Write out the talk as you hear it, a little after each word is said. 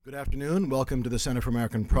Good afternoon. Welcome to the Center for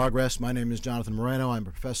American Progress. My name is Jonathan Moreno. I'm a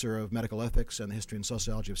professor of medical ethics and the history and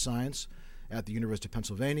sociology of science at the University of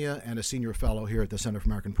Pennsylvania and a senior fellow here at the Center for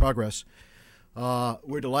American Progress.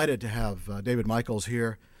 We're delighted to have David Michaels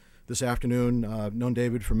here this afternoon. I've known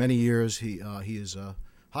David for many years. He is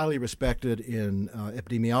highly respected in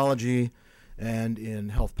epidemiology and in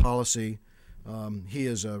health policy. He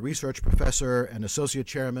is a research professor and associate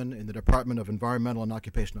chairman in the Department of Environmental and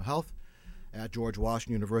Occupational Health at George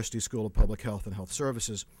Washington University School of Public Health and Health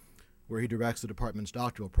Services, where he directs the department's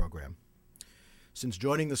doctoral program. Since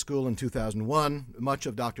joining the school in 2001, much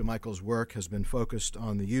of Dr. Michaels' work has been focused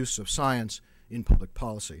on the use of science in public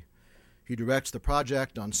policy. He directs the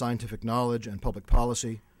Project on Scientific Knowledge and Public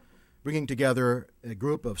Policy, bringing together a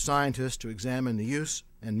group of scientists to examine the use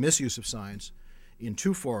and misuse of science in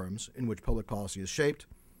two forums in which public policy is shaped: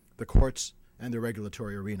 the courts and the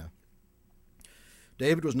regulatory arena.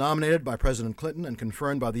 David was nominated by President Clinton and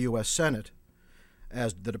confirmed by the U.S. Senate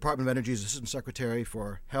as the Department of Energy's Assistant Secretary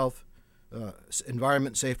for Health,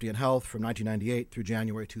 Environment, Safety, and Health from 1998 through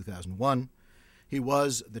January 2001. He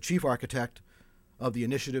was the chief architect of the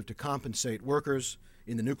initiative to compensate workers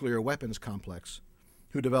in the nuclear weapons complex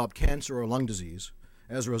who developed cancer or lung disease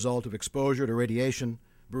as a result of exposure to radiation,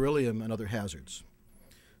 beryllium, and other hazards.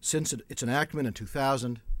 Since its enactment in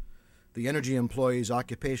 2000, the Energy Employees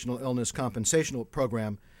Occupational Illness Compensation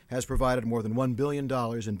Program has provided more than $1 billion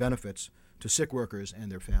in benefits to sick workers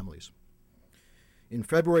and their families. In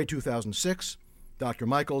February 2006, Dr.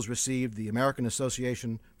 Michaels received the American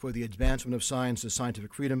Association for the Advancement of Science's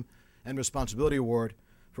Scientific Freedom and Responsibility Award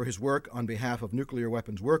for his work on behalf of nuclear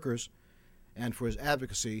weapons workers and for his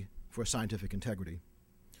advocacy for scientific integrity.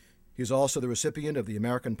 He is also the recipient of the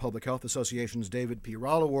American Public Health Association's David P.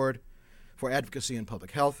 Rall Award for Advocacy in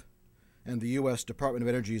Public Health and the U.S. Department of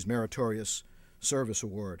Energy's Meritorious Service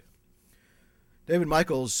Award. David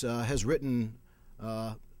Michaels has written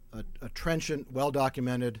a trenchant,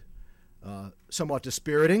 well-documented, somewhat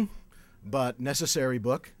dispiriting, but necessary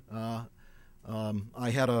book. I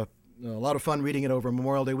had a lot of fun reading it over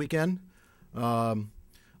Memorial Day weekend. On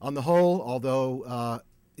the whole, although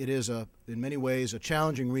it is in many ways a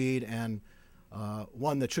challenging read and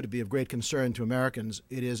one that should be of great concern to Americans,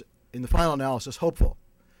 it is, in the final analysis, hopeful.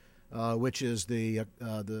 Which is the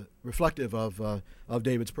reflective of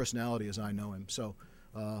David's personality as I know him. So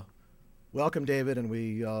welcome, David, and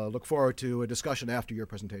we look forward to a discussion after your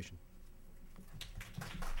presentation.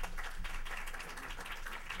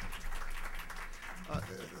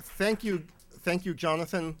 Thank you,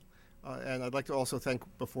 Jonathan. And I'd like to also thank,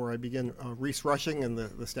 before I begin, Reese Rushing and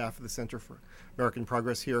the staff of the Center for American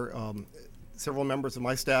Progress here. Several members of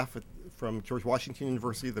my staff from George Washington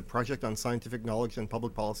University, the Project on Scientific Knowledge and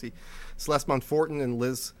Public Policy. Celeste Montfortin and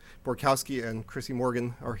Liz Borkowski and Chrissy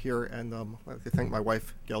Morgan are here, and I'd like to thank my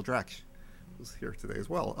wife, Gail Draksh, who's here today as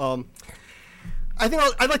well. I think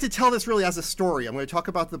I'd like to tell this really as a story. I'm going to talk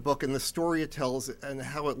about the book and the story it tells and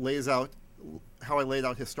how it lays out, how I laid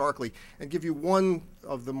out historically, and give you one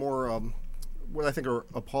of the more, what I think are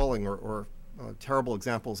appalling or terrible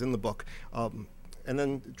examples in the book. And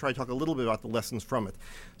then try to talk a little bit about the lessons from it.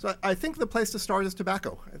 So I think the place to start is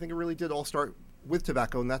tobacco. I think it really did all start with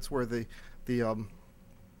tobacco, and that's where the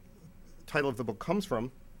title of the book comes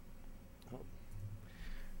from.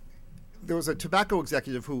 There was a tobacco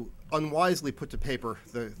executive who unwisely put to paper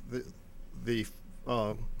the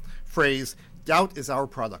phrase, "Doubt is our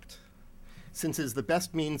product, since it is the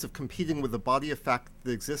best means of competing with the body of fact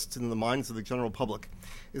that exists in the minds of the general public,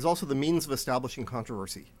 is also the means of establishing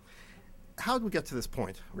controversy." How did we get to this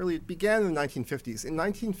point? Really, it began in the 1950s. In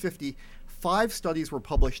 1950, 5 studies were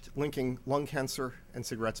published linking lung cancer and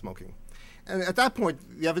cigarette smoking. And at that point,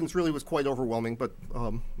 the evidence really was quite overwhelming, but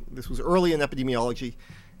this was early in epidemiology,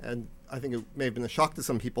 and I think it may have been a shock to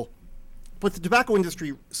some people. But the tobacco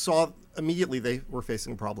industry saw immediately they were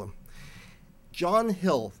facing a problem. John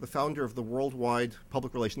Hill, the founder of the worldwide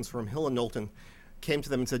public relations firm Hill & Knowlton, came to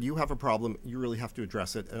them and said, "You have a problem, you really have to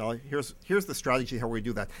address it, and here's the strategy how we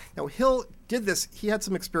do that." Now, Hill did this. He had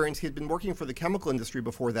some experience. He had been working for the chemical industry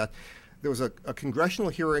before that. There was a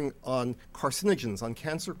congressional hearing on carcinogens, on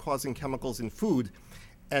cancer-causing chemicals in food,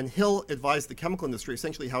 and Hill advised the chemical industry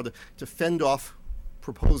essentially how to fend off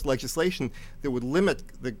proposed legislation that would limit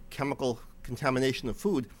the chemical contamination of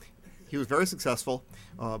food. He was very successful.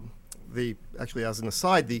 Actually, as an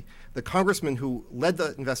aside, the congressman who led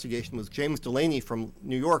the investigation was James Delaney from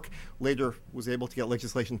New York. Later was able to get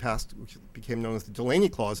legislation passed, which became known as the Delaney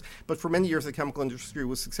Clause. But for many years, the chemical industry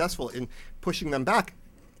was successful in pushing them back.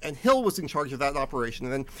 And Hill was in charge of that operation.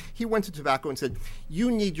 And then he went to tobacco and said,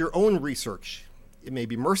 "You need your own research It may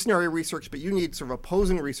be mercenary research, but you need sort of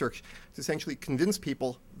opposing research to essentially convince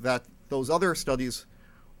people that those other studies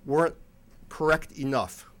weren't correct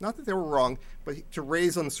enough. Not that they were wrong, but to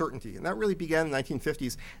raise uncertainty. And that really began in the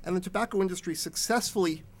 1950s. And the tobacco industry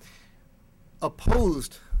successfully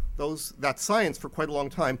opposed that science for quite a long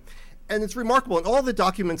time. And it's remarkable. And all the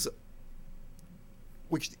documents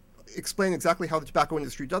which explain exactly how the tobacco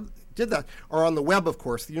industry did that are on the web, of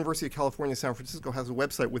course. The University of California, San Francisco has a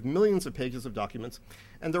website with millions of pages of documents,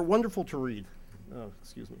 and they're wonderful to read. Oh,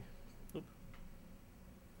 excuse me.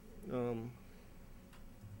 How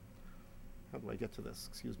do I get to this?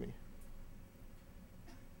 Excuse me.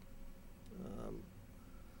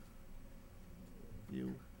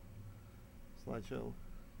 View, slideshow.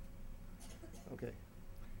 Okay.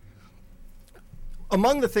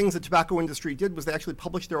 Among the things the tobacco industry did was they actually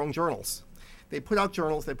published their own journals. They put out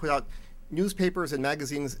journals, they put out newspapers and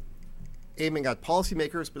magazines aiming at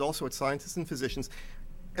policymakers, but also at scientists and physicians.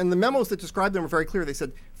 And the memos that described them were very clear. They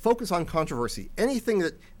said, focus on controversy. Anything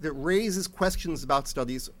that raises questions about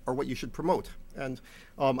studies are what you should promote. And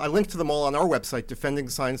I linked to them all on our website,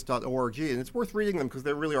 defendingscience.org, and it's worth reading them because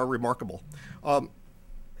they really are remarkable.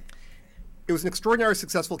 It was an extraordinarily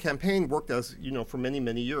successful campaign, worked, as you know, for many,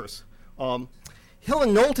 many years. Hill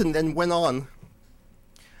and Knowlton then went on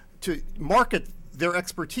to market their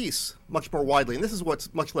expertise much more widely, and this is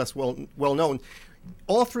what's much less well known.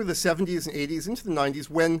 All through the 70s and 80s into the 90s,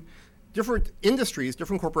 when different industries,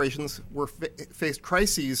 different corporations faced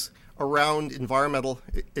crises around environmental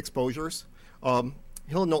exposures,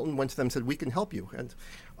 Hill and Knowlton went to them and said, we can help you. And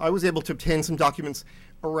I was able to obtain some documents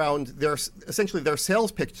around essentially their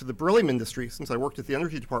sales pitch to the beryllium industry, since I worked at the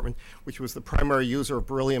Energy Department, which was the primary user of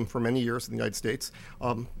beryllium for many years in the United States.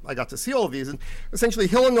 I got to see all of these. And essentially,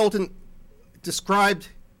 Hill and Knowlton described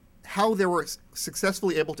how they were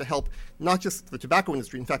successfully able to help not just the tobacco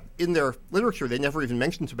industry. In fact, in their literature, they never even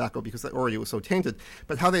mentioned tobacco because that already was so tainted,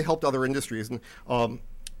 but how they helped other industries. And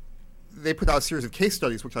they put out a series of case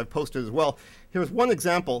studies, which I've posted as well. Here's one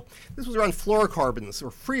example. This was around fluorocarbons, or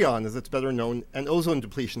Freon as it's better known, and ozone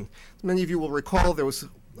depletion. As many of you will recall, there was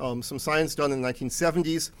some science done in the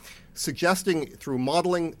 1970s suggesting through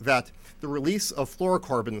modeling that the release of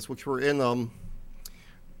fluorocarbons, which were in,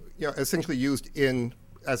 essentially used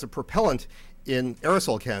as a propellant in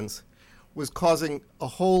aerosol cans, was causing a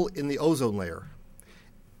hole in the ozone layer.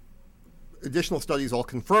 Additional studies all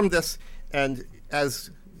confirmed this, and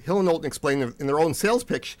as Hill and Knowlton explained in their own sales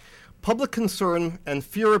pitch, public concern and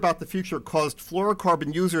fear about the future caused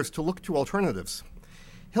fluorocarbon users to look to alternatives.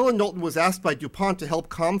 Hill and Knowlton was asked by DuPont to help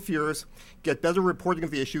calm fears, get better reporting of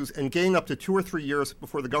the issues, and gain up to 2 or 3 years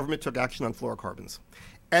before the government took action on fluorocarbons.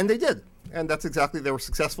 And they did. And that's exactly, they were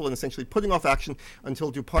successful in essentially putting off action until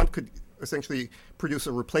DuPont could essentially produce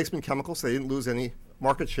a replacement chemical, so they didn't lose any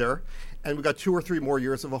market share. And we got 2 or 3 more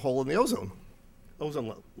years of a hole in the ozone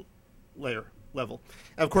layer level.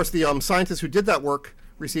 And of course, the scientists who did that work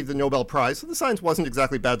received the Nobel Prize. So the science wasn't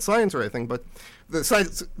exactly bad science or anything, but the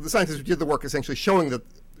scientists who did the work essentially showing that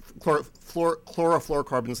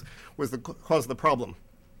chlorofluorocarbons was the cause of the problem.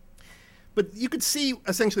 But you could see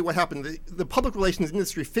essentially what happened. The public relations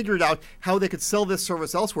industry figured out how they could sell this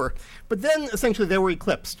service elsewhere, but then essentially they were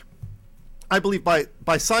eclipsed, I believe,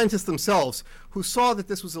 by scientists themselves who saw that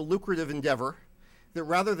this was a lucrative endeavor, that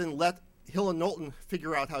rather than let Hill and Knowlton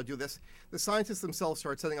figure out how to do this, the scientists themselves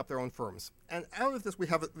started setting up their own firms. And out of this, we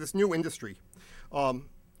have this new industry,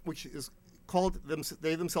 which is called,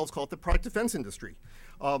 they themselves call it the product defense industry.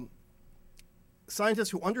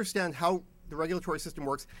 Scientists who understand how the regulatory system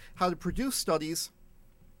works, how to produce studies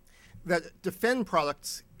that defend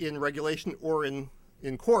products in regulation or in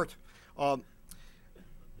court.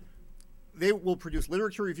 They will produce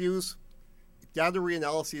literature reviews, data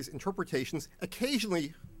reanalyses, interpretations.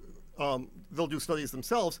 Occasionally, they'll do studies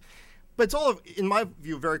themselves, but it's all, in my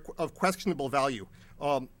view, of questionable value.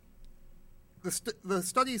 The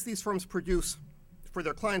studies these firms produce for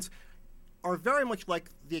their clients are very much like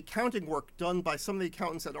the accounting work done by some of the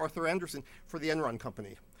accountants at Arthur Andersen for the Enron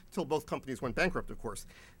company, until both companies went bankrupt, of course.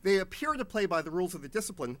 They appear to play by the rules of the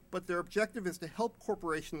discipline, but their objective is to help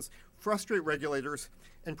corporations frustrate regulators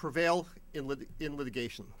and prevail in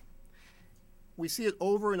litigation. We see it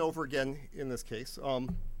over and over again in this case. I'm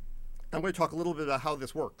going to talk a little bit about how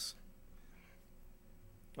this works.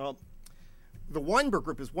 The Weinberg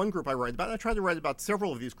Group is one group I write about, and I try to write about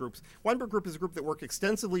several of these groups. Weinberg Group is a group that worked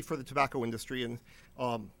extensively for the tobacco industry and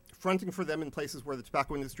fronting for them in places where the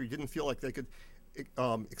tobacco industry didn't feel like they could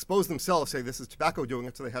expose themselves, say this is tobacco doing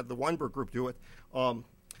it, so they had the Weinberg Group do it.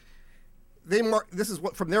 This is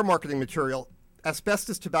what from their marketing material: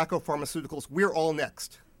 asbestos, tobacco, pharmaceuticals, we're all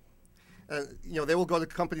next. And they will go to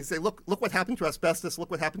companies and say, look what happened to asbestos, look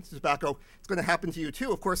what happened to tobacco. It's going to happen to you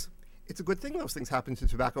too. Of course, it's a good thing those things happen to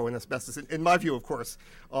tobacco and asbestos, in my view, of course.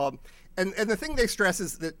 And the thing they stress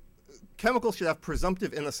is that chemicals should have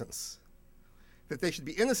presumptive innocence, that they should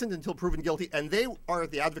be innocent until proven guilty, and they are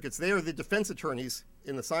the advocates, they are the defense attorneys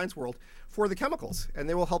in the science world for the chemicals, and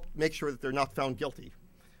they will help make sure that they're not found guilty.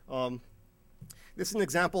 This is an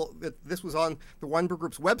example that this was on the Weinberg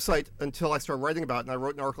Group's website until I started writing about it, and I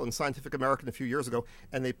wrote an article in Scientific American a few years ago,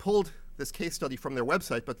 and they pulled this case study from their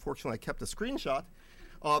website, but fortunately I kept a screenshot.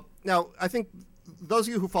 Now, I think those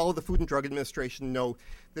of you who follow the Food and Drug Administration know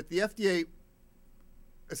that the FDA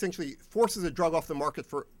essentially forces a drug off the market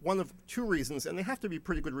for one of two reasons, and they have to be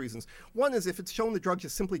pretty good reasons. One is if it's shown the drug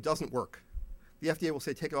just simply doesn't work, the FDA will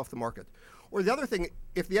say take it off the market. Or the other thing,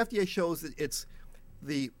 if the FDA shows that it's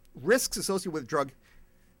the risks associated with the drug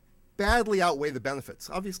badly outweigh the benefits.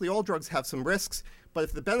 Obviously, all drugs have some risks, but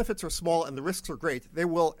if the benefits are small and the risks are great, they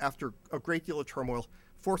will, after a great deal of turmoil,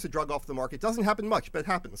 force a drug off the market. It doesn't happen much, but it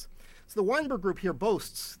happens. So the Weinberg Group here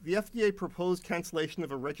boasts the FDA proposed cancellation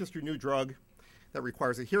of a registered new drug that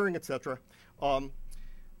requires a hearing, etc. The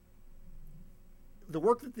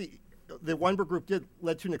work that the Weinberg Group did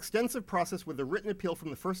led to an extensive process with a written appeal from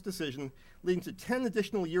the first decision, leading to 10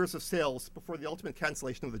 additional years of sales before the ultimate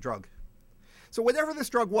cancellation of the drug. So whatever this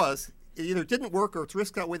drug was, it either didn't work or its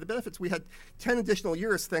risk outweighed the benefits. We had 10 additional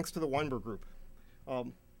years thanks to the Weinberg Group.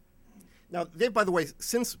 Now, they've, by the way,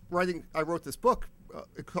 since I wrote this book,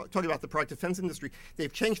 talking about the product defense industry,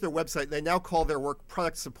 they've changed their website. They now call their work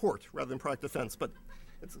product support rather than product defense. But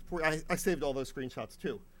I saved all those screenshots,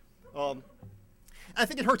 too. I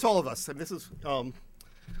think it hurts all of us. And this is,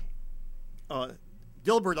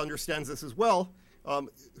 Dilbert understands this as well,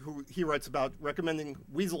 who he writes about recommending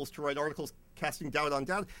weasels to write articles casting doubt on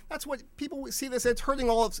data. That's what people see this. It's hurting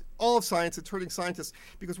all of science. It's hurting scientists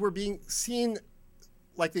because we're being seen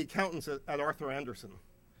like the accountants at Arthur Andersen.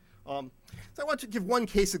 So I want to give one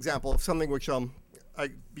case example of something which I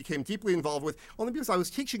became deeply involved with, only because I was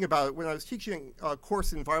teaching about it when I was teaching a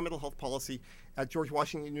course in environmental health policy at George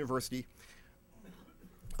Washington University.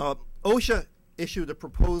 OSHA issued a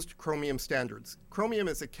proposed chromium standards. Chromium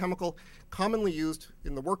is a chemical commonly used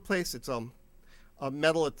in the workplace. It's a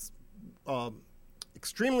metal. It's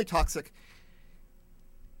extremely toxic.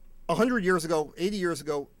 100 years ago, 80 years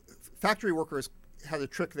ago, factory workers had a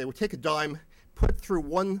trick. They would take a dime, put it through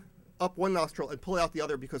one nostril, and pull it out the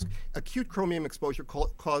other because acute chromium exposure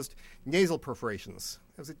caused nasal perforations.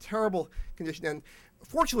 It was a terrible condition. And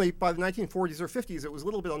fortunately, by the 1940s or 50s, it was a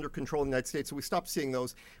little bit under control in the United States, so we stopped seeing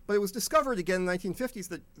those. But it was discovered again in the 1950s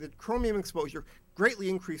that chromium exposure greatly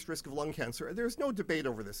increased risk of lung cancer. There's no debate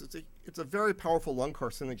over this. It's a very powerful lung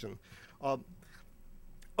carcinogen.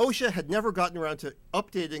 OSHA had never gotten around to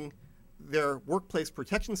updating their workplace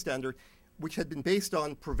protection standard, which had been based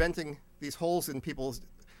on preventing these holes in people's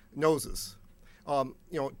noses,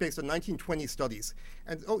 based on 1920 studies.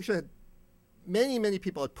 And OSHA had many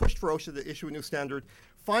people had pushed for OSHA to issue a new standard.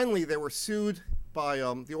 Finally, they were sued by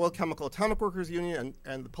the Oil Chemical Atomic Workers Union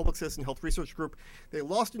and the Public Citizen Health Research Group. They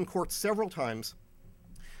lost in court several times,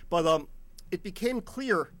 but it became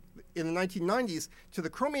clear in the 1990s to the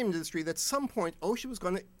chromium industry that at some point OSHA was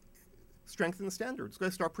going to strengthen the standards, going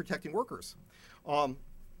to start protecting workers.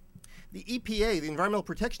 The EPA, the Environmental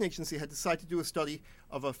Protection Agency, had decided to do a study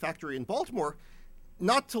of a factory in Baltimore,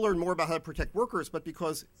 not to learn more about how to protect workers, but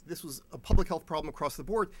because this was a public health problem across the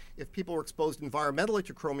board. If people were exposed environmentally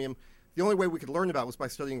to chromium, the only way we could learn about it was by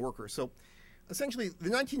studying workers. So essentially, the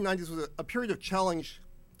 1990s was a period of challenge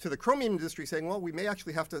to the chromium industry, saying, well, we may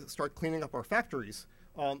actually have to start cleaning up our factories.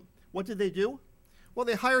 What did they do? Well,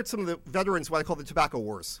 they hired some of the veterans, what I call the tobacco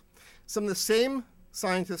wars. Some of the same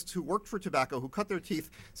scientists who worked for tobacco, who cut their teeth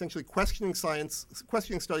essentially questioning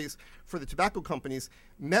studies for the tobacco companies,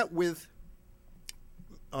 met with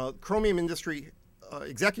chromium industry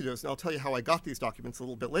executives, and I'll tell you how I got these documents a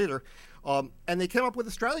little bit later, and they came up with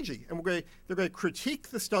a strategy. And they're going to critique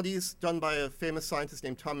the studies done by a famous scientist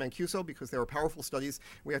named Tom Mancuso because they were powerful studies.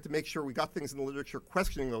 We had to make sure we got things in the literature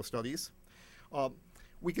questioning those studies.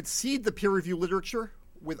 We could seed the peer review literature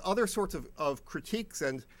with other sorts of critiques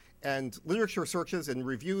and literature searches and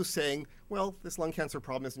reviews saying, well, this lung cancer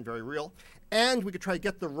problem isn't very real. And we could try to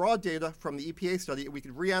get the raw data from the EPA study, and we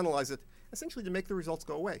could reanalyze it, essentially to make the results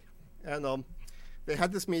go away. And they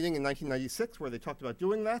had this meeting in 1996 where they talked about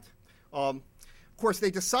doing that. Of course,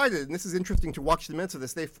 they decided, and this is interesting to watch the minutes of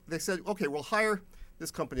this, they said, okay, we'll hire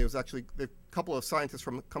this company. It was actually a couple of scientists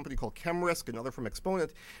from a company called ChemRisk, another from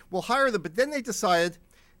Exponent. We'll hire them, but then they decided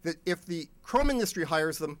that if the chrome industry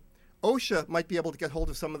hires them, OSHA might be able to get hold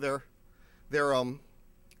of some of their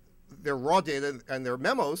raw data and their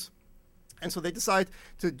memos, And so they decide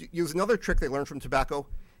to use another trick they learned from tobacco,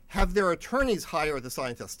 have their attorneys hire the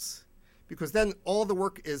scientists, because then all the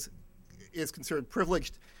work is considered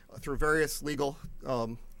privileged through various legal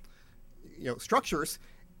structures,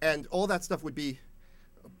 and all that stuff would be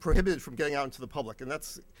prohibited from getting out into the public. And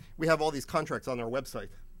we have all these contracts on our website.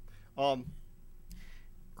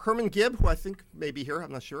 Herman Gibb, who I think may be here,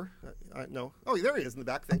 I'm not sure. No. Oh, there he is in the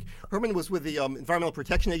back, thank you. Herman was with the Environmental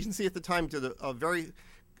Protection Agency at the time, did a very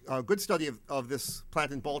good study of this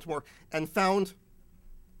plant in Baltimore, and found,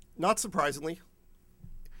 not surprisingly,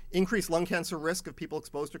 increased lung cancer risk of people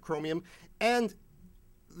exposed to chromium. And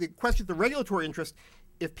the question, the regulatory interest,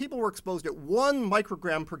 if people were exposed at 1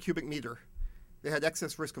 microgram per cubic meter, they had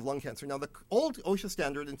excess risk of lung cancer. Now, the old OSHA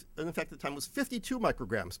standard, in effect at the time, was 52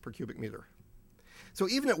 micrograms per cubic meter. So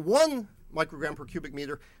even at 1 microgram per cubic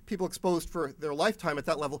meter, people exposed for their lifetime at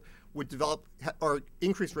that level would develop or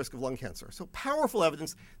increased risk of lung cancer. So powerful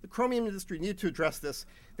evidence. The chromium industry needed to address this.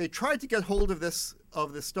 They tried to get hold of this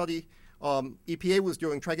study EPA was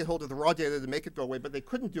doing, try to get hold of the raw data to make it go away, but they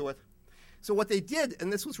couldn't do it. So what they did,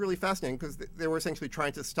 and this was really fascinating because they were essentially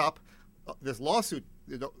trying to stop this lawsuit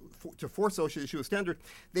to force OSHA to issue a standard,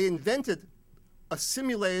 they invented a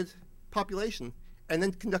simulated population and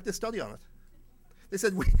then conducted a study on it. They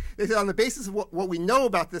said on the basis of what we know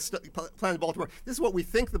about this plant in Baltimore, this is what we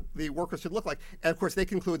think the workers should look like. And of course, they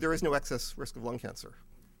conclude there is no excess risk of lung cancer.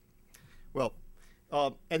 Well,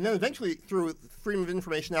 and then eventually through the Freedom of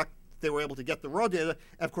Information Act, they were able to get the raw data.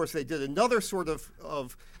 And of course, they did another sort of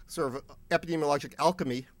epidemiologic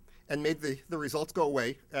alchemy and made the results go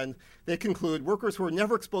away. And they conclude workers who are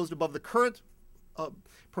never exposed above the current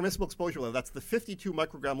permissible exposure level, that's the 52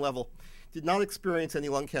 microgram level, did not experience any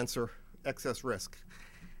lung cancer excess risk.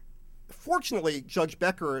 Fortunately, Judge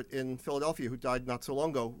Becker in Philadelphia, who died not so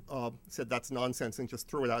long ago, said that's nonsense and just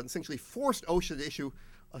threw it out and essentially forced OSHA to issue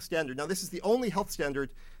a standard. Now, this is the only health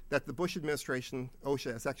standard that the Bush administration,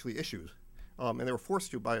 OSHA, has actually issued. And they were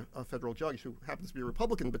forced to by a federal judge who happens to be a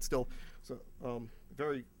Republican, but still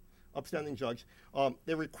very upstanding judge.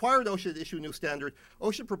 They required OSHA to issue a new standard.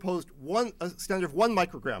 OSHA proposed a standard of 1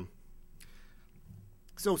 microgram.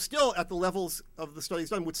 So still at the levels of the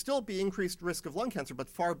studies done would still be increased risk of lung cancer, but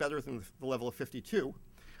far better than the level of 52.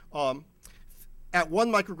 At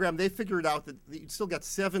 1 microgram, they figured out that you'd still get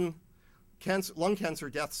 7 lung cancer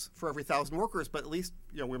deaths for every 1,000 workers, but at least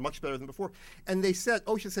we're much better than before. And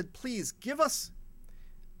OSHA said, please give us,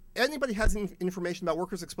 anybody has information about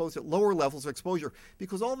workers exposed at lower levels of exposure,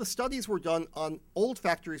 because all the studies were done on old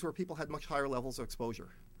factories where people had much higher levels of exposure.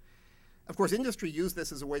 Of course, industry used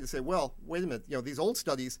this as a way to say, well, wait a minute, these old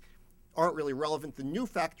studies aren't really relevant. The new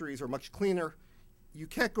factories are much cleaner. You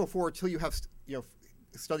can't go forward till you have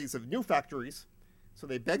studies of new factories. So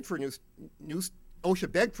they begged for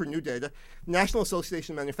OSHA begged for new data. National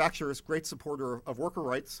Association of Manufacturers, great supporter of worker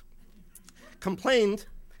rights, complained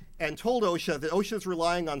and told OSHA that OSHA is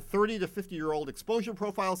relying on 30 to 50-year-old exposure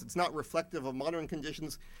profiles. It's not reflective of modern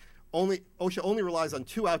conditions. OSHA only relies on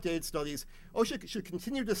 2 outdated studies. OSHA should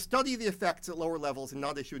continue to study the effects at lower levels and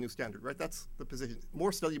not issue a new standard, right? That's the position.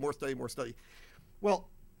 More study, more study, more study. Well,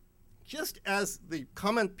 just as the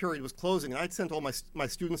comment period was closing, and I'd sent all my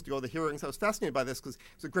students to go to the hearings, I was fascinated by this because it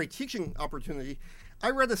was a great teaching opportunity.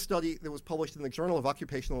 I read a study that was published in the Journal of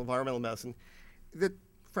Occupational Environmental Medicine that,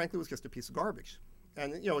 frankly, was just a piece of garbage.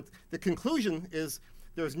 And, the conclusion is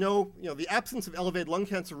there's no, the absence of elevated lung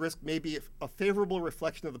cancer risk may be a favorable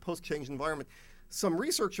reflection of the post-change environment. Some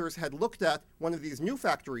researchers had looked at one of these new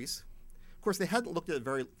factories. Of course, they hadn't looked at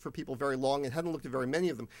it for people very long and hadn't looked at very many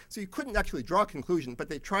of them. So you couldn't actually draw a conclusion, but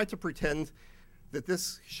they tried to pretend that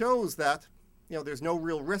this shows that, there's no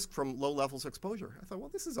real risk from low levels of exposure. I thought, well,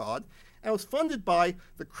 this is odd. And it was funded by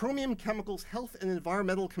the Chromium Chemicals Health and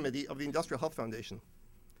Environmental Committee of the Industrial Health Foundation.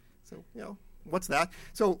 So, what's that?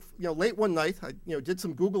 So, late one night, I, did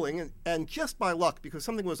some Googling, and just by luck, because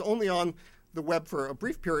something was only on the web for a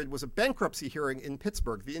brief period, was a bankruptcy hearing in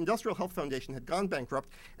Pittsburgh. The Industrial Health Foundation had gone bankrupt,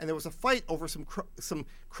 and there was a fight over some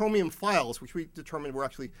chromium files, which we determined were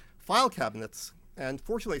actually file cabinets. And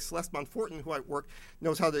fortunately, Celeste Montfortin, who I work,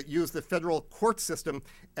 knows how to use the federal court system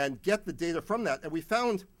and get the data from that. And we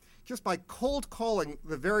found, just by cold calling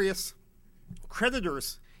the various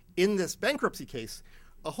creditors in this bankruptcy case,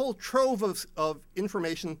 a whole trove of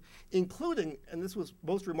information, including, and this was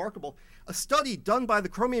most remarkable, a study done by the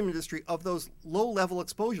chromium industry of those low-level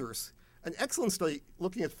exposures. An excellent study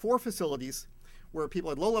looking at 4 facilities where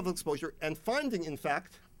people had low-level exposure and finding, in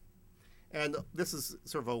fact, and this is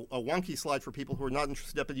sort of a wonky slide for people who are not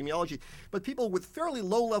interested in epidemiology, but people with fairly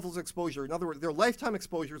low levels of exposure, in other words, their lifetime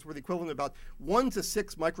exposures were the equivalent of about 1 to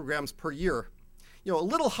 6 micrograms per year. A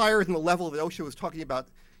little higher than the level that OSHA was talking about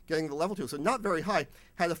getting to level 2, so not very high,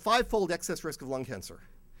 had a 5-fold excess risk of lung cancer.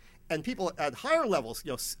 And people at higher levels,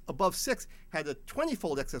 above 6, had a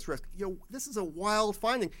 20-fold excess risk. This is a wild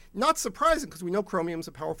finding. Not surprising, because we know chromium is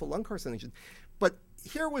a powerful lung carcinogen. But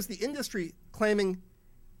here was the industry claiming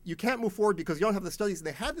you can't move forward because you don't have the studies. And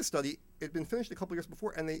they had the study. It had been finished a couple years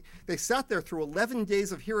before, and they sat there through 11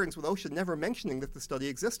 days of hearings with OSHA never mentioning that the study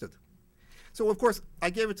existed. So, of course, I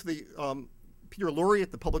gave it to the Peter Lurie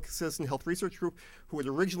at the Public Citizen Health Research Group, who had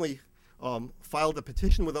originally filed a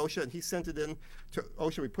petition with OSHA, and he sent it in to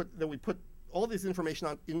OSHA. We put all this information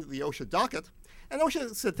into the OSHA docket, and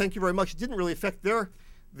OSHA said, thank you very much. It didn't really affect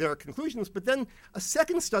their conclusions, but then a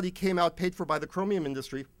second study came out, paid for by the chromium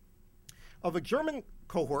industry, of a German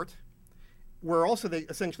cohort, where also they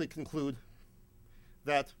essentially conclude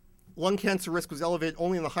that lung cancer risk was elevated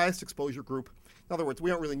only in the highest exposure group. In other words, we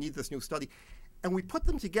don't really need this new study. And we put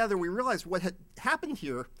them together, we realized what had happened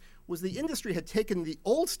here was the industry had taken the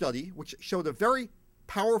old study, which showed a very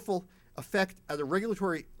powerful effect at a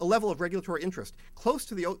level of regulatory interest, close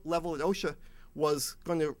to the level that OSHA was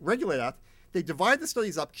going to regulate at. They divided the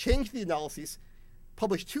studies up, changed the analyses,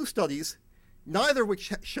 published 2 studies, neither of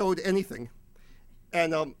which showed anything.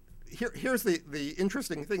 And here's the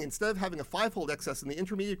interesting thing. Instead of having a 5-fold excess in the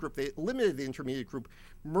intermediate group, they eliminated the intermediate group,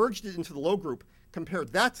 merged it into the low group,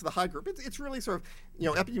 compared that to the high group. It's really sort of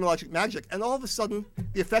epidemiologic magic. And all of a sudden,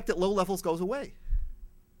 the effect at low levels goes away.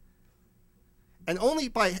 And only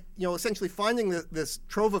by essentially finding this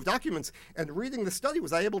trove of documents and reading the study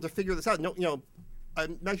was I able to figure this out. I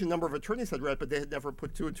imagine a number of attorneys had read it, but they had never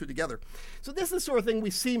put 2 and 2 together. So this is the sort of thing we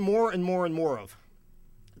see more and more and more of.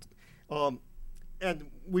 And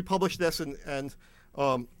we published this, and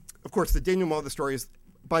of course, the denouement of the story is,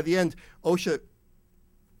 by the end, OSHA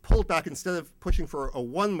pulled back. Instead of pushing for a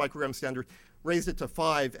 1 microgram standard, raised it to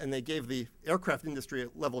 5, and they gave the aircraft industry a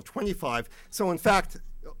level of 25. So in fact,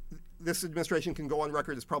 this administration can go on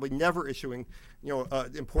record as probably never issuing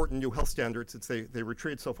important new health standards since they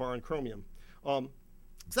retreated so far on chromium. So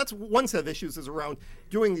that's one set of issues is around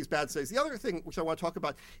doing these bad studies. The other thing which I want to talk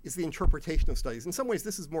about is the interpretation of studies. In some ways,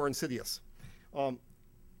 this is more insidious.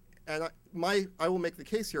 And I will make the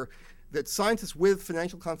case here that scientists with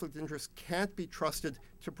financial conflict of interest can't be trusted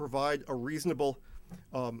to provide a reasonable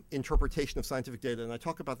interpretation of scientific data. And I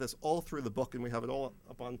talk about this all through the book, and we have it all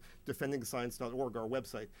up on defendingscience.org, our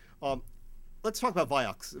website. Let's talk about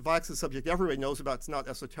Vioxx. Vioxx is a subject everybody knows about. It's not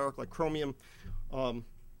esoteric like chromium.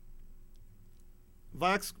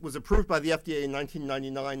 Vioxx was approved by the FDA in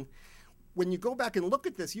 1999. When you go back and look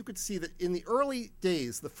at this, you could see that in the early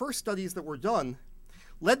days, the first studies that were done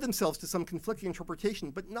led themselves to some conflicting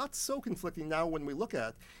interpretation, but not so conflicting now when we look at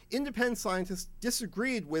it. Independent scientists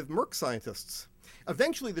disagreed with Merck scientists.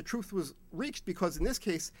 Eventually, the truth was reached because, in this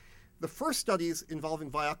case, the first studies involving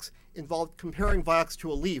Vioxx involved comparing Vioxx to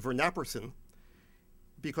Aleve or naproxen,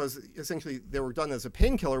 because essentially they were done as a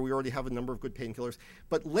painkiller. We already have a number of good painkillers.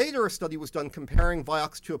 But later, a study was done comparing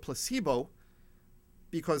Vioxx to a placebo,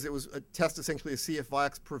 because it was a test essentially to see if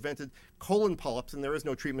Vioxx prevented colon polyps, and there is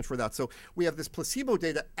no treatment for that. So we have this placebo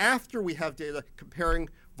data after we have data comparing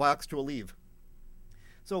Vioxx to Aleve.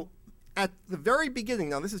 So at the very beginning,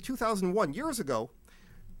 now this is 2001, years ago,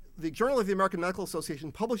 the Journal of the American Medical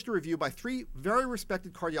Association published a review by 3 very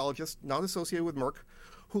respected cardiologists, not associated with Merck,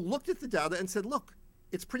 who looked at the data and said, look,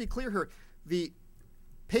 it's pretty clear here. The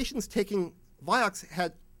patients taking Vioxx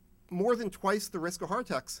had more than twice the risk of heart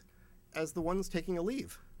attacks as the ones taking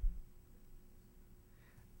Aleve.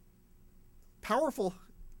 Powerful,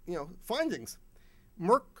 findings.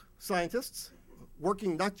 Merck scientists,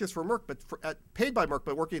 working not just for Merck, but paid by Merck,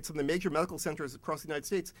 but working at some of the major medical centers across the United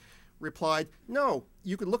States, replied, no,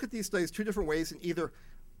 you can look at these studies 2 different ways, and either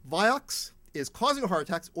Vioxx is causing heart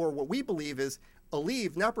attacks, or what we believe is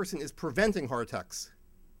Aleve, naproxen, is preventing heart attacks.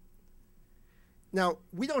 Now,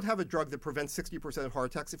 we don't have a drug that prevents 60% of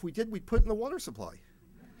heart attacks. If we did, we'd put it in the water supply.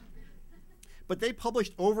 But they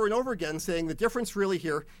published over and over again saying the difference really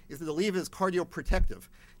here is that Aleve is cardioprotective.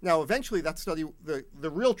 Now, eventually that study, the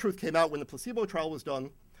real truth came out when the placebo trial was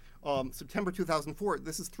done, September 2004.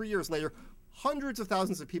 This is 3 years later. Hundreds of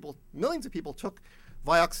thousands of people, millions of people took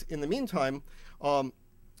Vioxx in the meantime.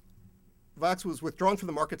 Vioxx was withdrawn from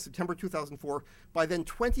the market September 2004. By then,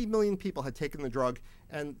 20 million people had taken the drug,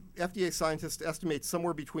 and FDA scientists estimate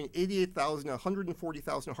somewhere between 88,000 and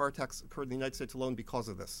 140,000 heart attacks occurred in the United States alone because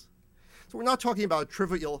of this. So we're not talking about a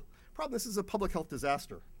trivial problem. This is a public health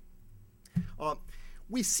disaster.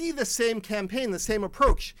 We see the same campaign, the same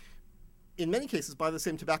approach, in many cases by the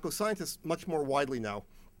same tobacco scientists, much more widely now.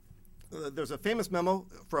 There's a famous memo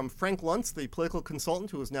from Frank Luntz, the political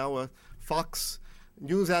consultant who is now a Fox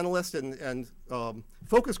News analyst and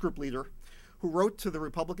focus group leader, who wrote to the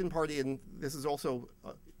Republican Party, and this is also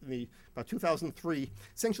about 2003,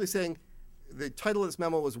 essentially saying the title of this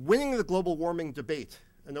memo was "Winning the Global Warming Debate: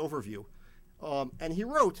 An Overview." And he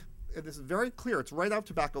wrote, and this is very clear, it's right out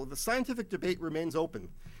tobacco, "The scientific debate remains open.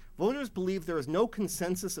 Voters believe there is no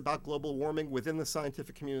consensus about global warming within the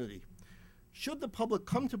scientific community. Should the public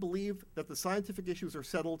come to believe that the scientific issues are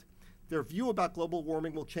settled, their view about global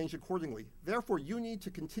warming will change accordingly. Therefore, you need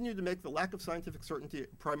to continue to make the lack of scientific certainty a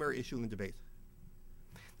primary issue in the debate."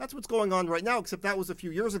 That's what's going on right now, except that was a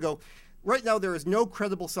few years ago. Right now, there is no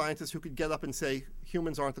credible scientist who could get up and say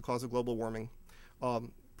humans aren't the cause of global warming.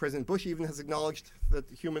 President Bush even has acknowledged that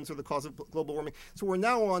humans are the cause of global warming. So we're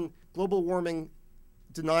now on global warming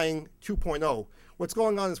denying 2.0. What's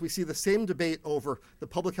going on is we see the same debate over the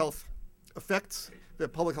public health effects, the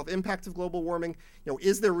public health impact of global warming.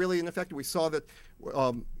 Is there really an effect? We saw that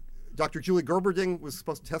Dr. Julie Gerberding was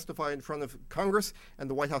supposed to testify in front of Congress, and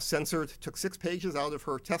the White House took 6 pages out of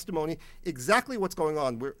her testimony. Exactly what's going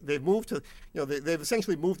on. They've moved to, they've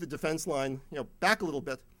essentially moved the defense line, back a little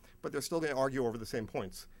bit, but they're still going to argue over the same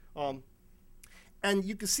points. And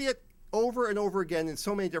you can see it over and over again in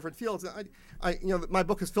so many different fields. My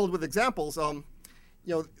book is filled with examples.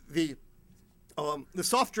 The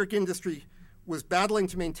soft drink industry was battling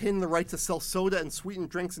to maintain the right to sell soda and sweetened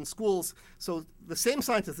drinks in schools. So the same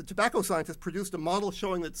scientists, the tobacco scientists, produced a model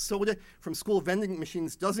showing that soda from school vending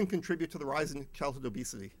machines doesn't contribute to the rise in childhood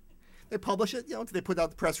obesity. They publish it, they put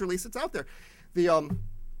out the press release, it's out there. In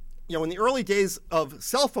the early days of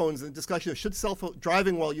cell phones and the discussion of should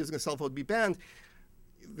driving while using a cell phone be banned,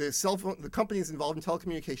 the companies involved in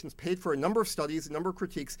telecommunications paid for a number of studies, a number of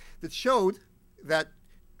critiques that showed that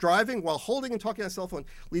driving while holding and talking on a cell phone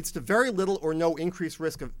leads to very little or no increased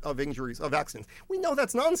risk of injuries, of accidents. We know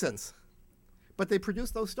that's nonsense, but they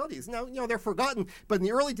produced those studies. Now, they're forgotten, but in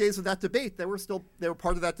the early days of that debate, they were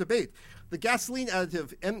part of that debate. The gasoline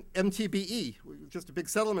additive, MTBE, just a big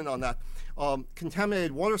settlement on that,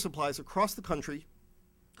 contaminated water supplies across the country.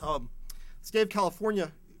 The state of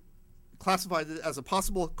California classified it as a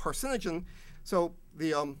possible carcinogen, so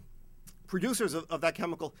the producers of that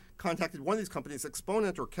chemical contacted one of these companies,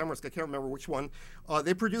 Exponent or Chemours, I can't remember which one.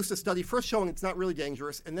 They produced a study first showing it's not really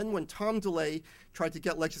dangerous, and then when Tom DeLay tried to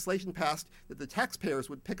get legislation passed that the taxpayers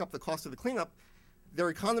would pick up the cost of the cleanup, their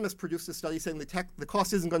economists produced a study saying the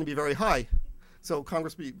cost isn't going to be very high, so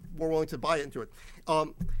Congress would be more willing to buy into it.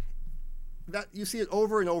 That you see it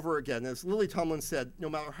over and over again. As Lily Tomlin said, no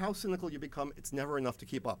matter how cynical you become, it's never enough to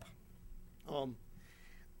keep up.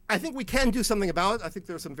 I think we can do something about it. I think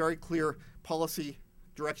there are some very clear policy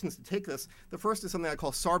directions to take this. The first is something I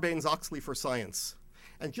call Sarbanes-Oxley for science.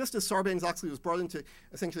 And just as Sarbanes-Oxley was brought in to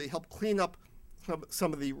essentially help clean up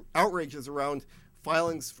some of the outrages around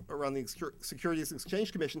filings around the Securities and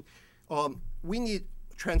Exchange Commission, we need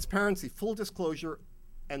transparency, full disclosure,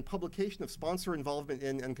 and publication of sponsor involvement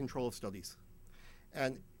in and control of studies.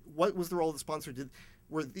 And what was the role of the sponsor?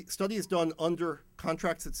 Were the studies done under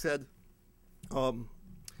contracts that said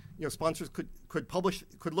sponsors could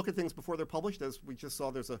look at things before they're published? As we just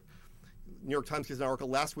saw, there's a New York Times an article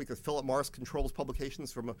last week that Philip Morris controls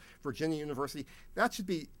publications from a Virginia university. That should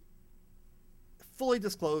be fully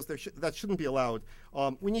disclosed. That shouldn't be allowed.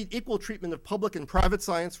 We need equal treatment of public and private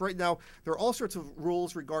science. Right now, there are all sorts of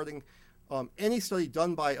rules regarding any study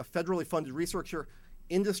done by a federally funded researcher.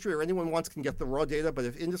 Industry or anyone wants can get the raw data, but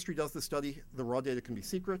if industry does the study, the raw data can be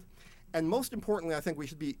secret. And most importantly, I think we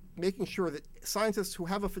should be making sure that scientists who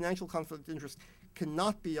have a financial conflict of interest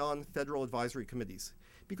cannot be on federal advisory committees.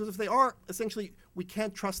 Because if they are, essentially, we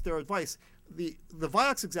can't trust their advice. The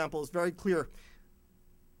Vioxx example is very clear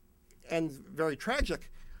and very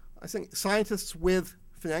tragic. I think scientists with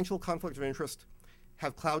financial conflict of interest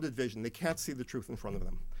have clouded vision. They can't see the truth in front of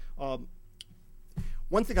them.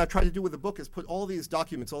 One thing I try to do with the book is put all these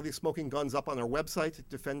documents, all these smoking guns up on our website,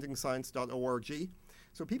 defendingscience.org.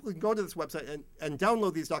 So people can go to this website and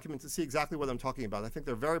download these documents to see exactly what I'm talking about. I think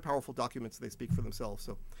they're very powerful documents. They speak for themselves.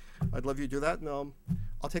 So I'd love you to do that, and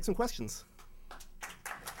I'll take some questions.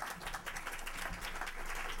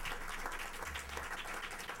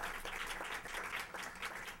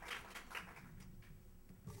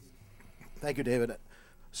 Thank you, David.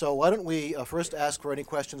 So why don't we first ask for any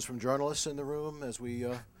questions from journalists in the room, as we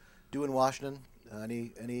do in Washington.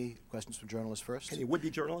 Any questions from journalists first? Any would-be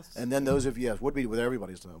journalists? And then those of you, yes, would-be with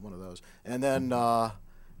everybody's one of those. And then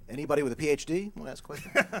anybody with a PhD want to ask a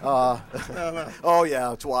question? No. Oh,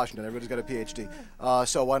 yeah, it's Washington. Everybody's got a PhD.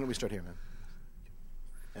 So why don't we start here, man?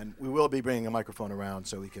 And we will be bringing a microphone around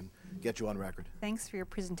so we can get you on record. Thanks for your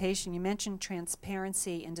presentation. You mentioned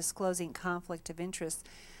transparency and disclosing conflict of interest.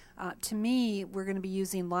 To me, we're going to be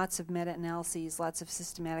using lots of meta-analyses, lots of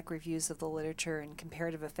systematic reviews of the literature and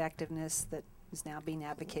comparative effectiveness that is now being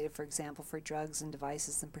advocated, for example, for drugs and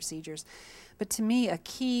devices and procedures. But to me, a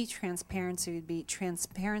key transparency would be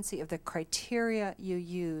transparency of the criteria you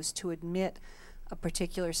use to admit a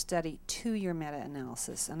particular study to your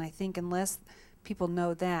meta-analysis. And I think unless people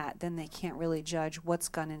know that, then they can't really judge what's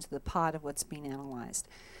gone into the pot of what's being analyzed.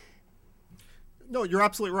 No, you're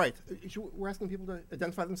absolutely right. We're asking people to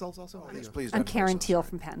identify themselves also. Yes, please. I'm Karen Teal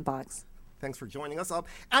from Patent Box. Thanks for joining us.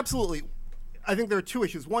 Absolutely. I think there are two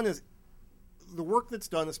issues. One is the work that's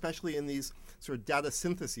done, especially in these sort of data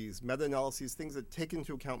syntheses, meta-analyses, things that take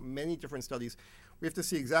into account many different studies. We have to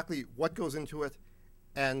see exactly what goes into it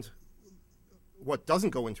and what doesn't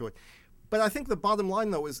go into it. But I think the bottom line,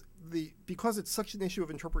 though, is because it's such an issue of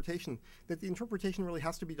interpretation, that the interpretation really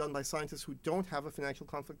has to be done by scientists who don't have a financial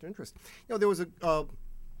conflict of interest. You know, there was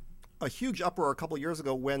a huge uproar a couple of years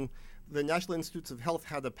ago when the National Institutes of Health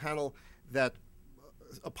had a panel that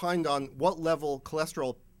opined on what level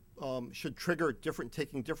cholesterol should trigger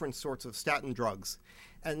taking different sorts of statin drugs.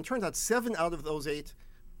 And it turns out 7 out of those 8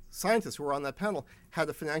 scientists who were on that panel had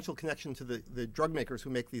a financial connection to the drug makers who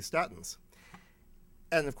make these statins.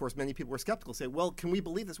 And of course, many people were skeptical, say, well, can we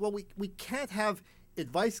believe this? Well, we can't have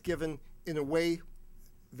advice given in a way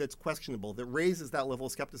that's questionable, that raises that level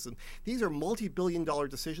of skepticism. These are multi-billion-dollar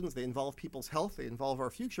decisions. They involve people's health. They involve our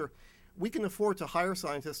future. We can afford to hire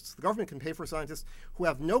scientists. The government can pay for scientists who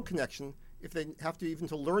have no connection if they have to even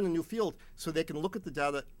to learn a new field so they can look at the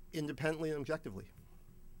data independently and objectively.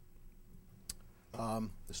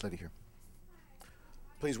 This lady here.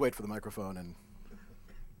 Please wait for the microphone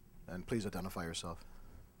and please identify yourself.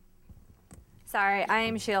 Sorry, I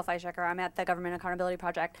am Sheila Fleischaker. I'm at the Government Accountability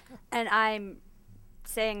Project, and I'm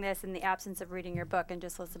saying this in the absence of reading your book and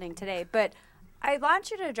just listening today. But I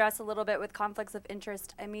want you to address a little bit with conflicts of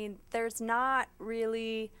interest. I mean, there's laws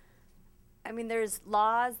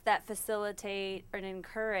that facilitate and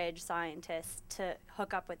encourage scientists to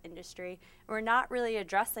hook up with industry. We're not really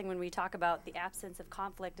addressing, when we talk about the absence of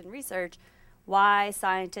conflict in research, why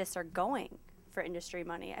scientists are going for industry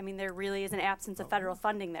money. I mean, there really is an absence of federal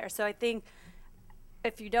funding there. So I think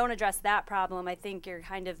if you don't address that problem, I think you're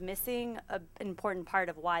kind of missing an important part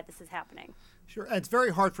of why this is happening. Sure. And it's very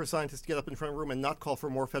hard for scientists to get up in front of a room and not call for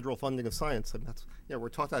more federal funding of science. And that's, we're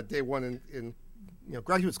taught that day one in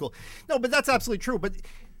graduate school. No, but that's absolutely true. But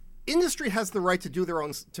industry has the right to do their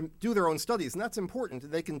own studies, and that's important.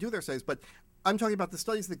 They can do their studies. But I'm talking about the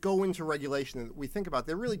studies that go into regulation that we think about.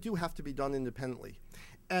 They really do have to be done independently.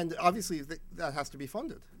 And obviously that has to be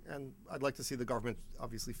funded. And I'd like to see the government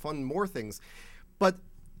obviously fund more things. But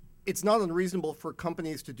it's not unreasonable for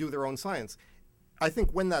companies to do their own science. I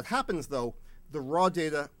think when that happens, though, the raw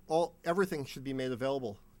data, everything should be made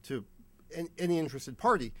available to any interested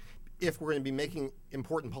party if we're going to be making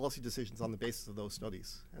important policy decisions on the basis of those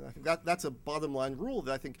studies. And I think that's a bottom line rule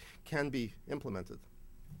that I think can be implemented.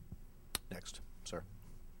 Next, sir.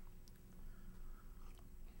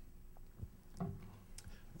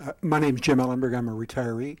 My name is Jim Ellenberg. I'm a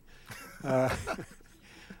retiree. I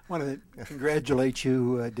want to congratulate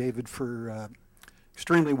you, David, for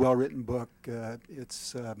extremely well-written book.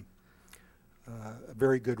 It's a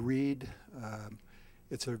very good read.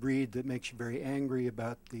 It's a read that makes you very angry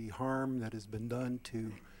about the harm that has been done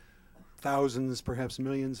to thousands, perhaps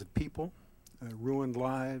millions of people, ruined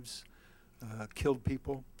lives, killed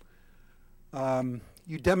people.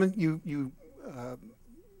 You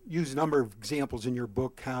use a number of examples in your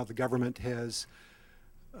book how the government has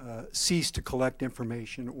ceased to collect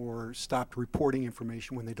information or stopped reporting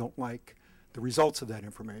information when they don't like the results of that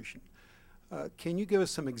information. Can you give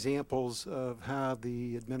us some examples of how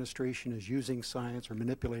the administration is using science or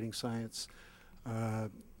manipulating science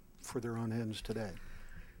for their own ends today?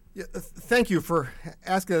 Yeah, thank you for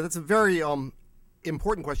asking that. That's a very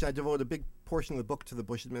important question. I devote a big portion of the book to the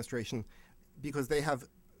Bush administration because they have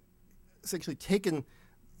essentially taken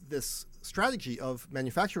this strategy of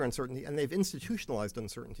manufacturer uncertainty and they've institutionalized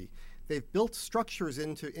uncertainty. They've built structures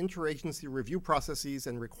into interagency review processes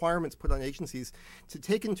and requirements put on agencies to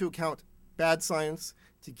take into account bad science,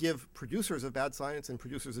 to give producers of bad science and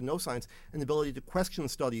producers of no science an ability to question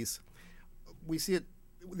studies. We see it,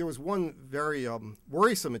 there was one very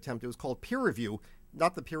worrisome attempt. It was called peer review,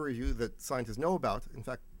 not the peer review that scientists know about. In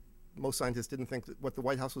fact, most scientists didn't think that what the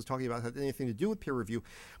White House was talking about had anything to do with peer review.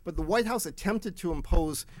 But the White House attempted to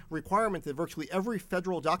impose a requirement that virtually every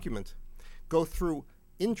federal document go through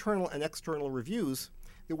internal and external reviews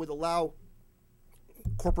that would allow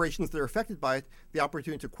corporations that are affected by it the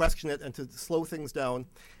opportunity to question it and to slow things down.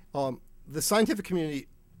 The scientific community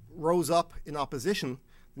rose up in opposition.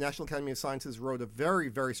 the National Academy of Sciences wrote a very,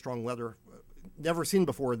 very strong letter, never seen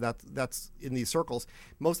before that's in these circles.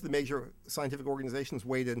 Most of the major scientific organizations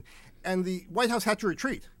weighed in, and the White House had to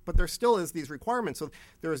retreat, but there still is these requirements. So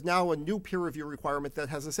there is now a new peer review requirement that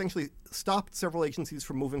has essentially stopped several agencies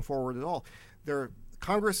from moving forward at all.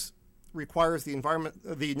 Congress requires the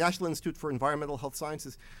National Institute for Environmental Health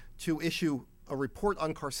Sciences to issue a report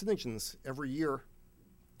on carcinogens every year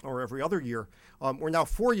or every other year. We're now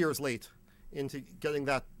 4 years late into getting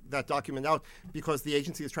that document out because the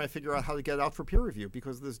agency is trying to figure out how to get it out for peer review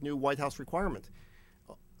because of this new White House requirement.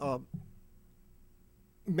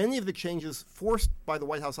 Many of the changes forced by the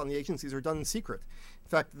White House on the agencies are done in secret. In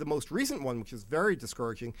fact, the most recent one, which is very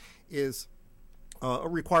discouraging, is a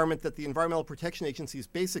requirement that the Environmental Protection Agency's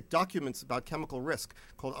basic documents about chemical risk,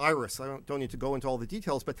 called IRIS, I don't need to go into all the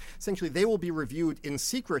details, but essentially they will be reviewed in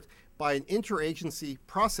secret by an interagency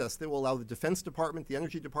process that will allow the Defense Department, the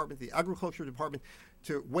Energy Department, the Agriculture Department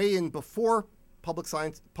to weigh in before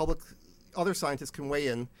other scientists can weigh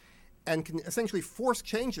in, and can essentially force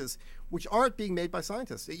changes which aren't being made by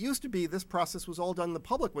scientists. It used to be this process was all done in the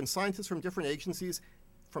public when scientists from different agencies,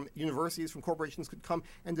 from universities, from corporations could come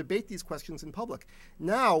and debate these questions in public.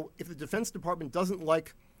 Now, if the Defense Department doesn't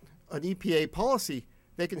like an EPA policy,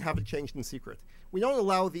 they can have it changed in secret. We don't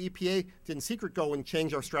allow the EPA to in secret go and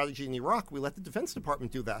change our strategy in Iraq. We let the Defense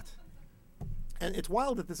Department do that. And it's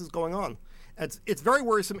wild that this is going on. It's very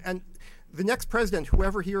worrisome. And the next president,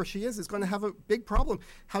 whoever he or she is going to have a big problem.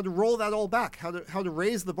 How to roll that all back, how to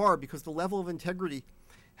raise the bar, because the level of integrity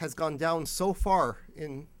has gone down so far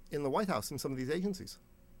in the White House in some of these agencies.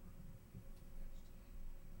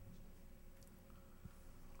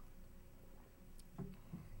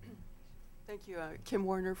 Thank you. Kim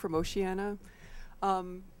Warner from Oceana.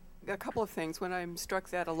 A couple of things. When I'm struck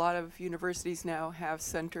that a lot of universities now have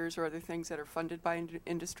centers or other things that are funded by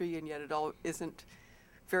industry, and yet it all isn't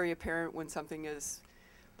very apparent when something is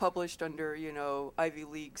published under, Ivy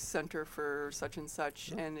League Center for such and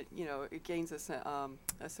such, and it gains a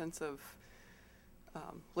sense of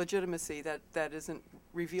legitimacy that isn't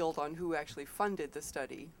revealed on who actually funded the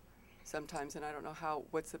study sometimes, and I don't know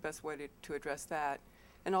what's the best way to address that.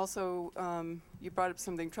 And also, you brought up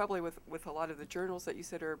something troubling with a lot of the journals that you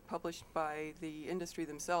said are published by the industry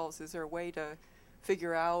themselves. Is there a way to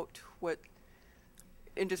figure out what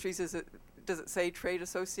industries does it say trade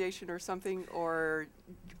association or something, or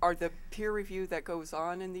are the peer review that goes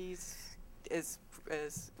on in these as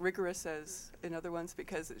rigorous as in other ones?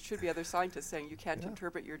 Because it should be other scientists saying you can't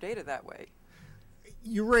interpret your data that way.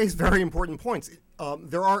 You raise very important points.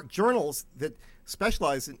 There are journals that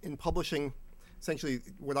specialize in publishing essentially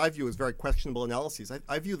what I view as very questionable analyses.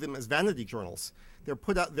 I view them as vanity journals.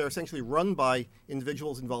 They're essentially run by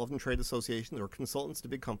individuals involved in trade associations or consultants to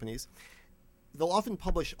big companies. They'll often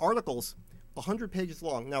publish articles 100 pages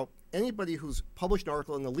long. Now, anybody who's published an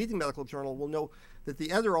article in a leading medical journal will know that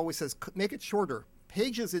the editor always says, make it shorter.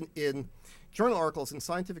 Pages in journal articles, in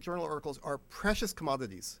scientific journal articles, are precious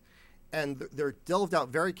commodities, and they're delved out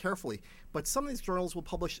very carefully. But some of these journals will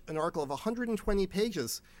publish an article of 120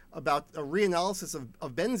 pages about a reanalysis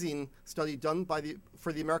of benzene study done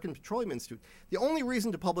for the American Petroleum Institute. The only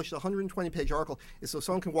reason to publish a 120-page article is so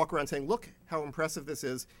someone can walk around saying, look how impressive this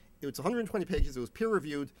is. It's 120 pages. It was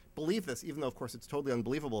peer-reviewed. Believe this, even though, of course, it's totally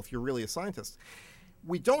unbelievable if you're really a scientist.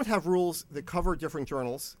 We don't have rules that cover different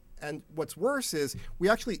journals. And what's worse is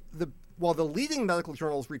while the leading medical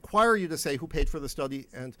journals require you to say who paid for the study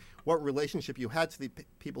and what relationship you had to the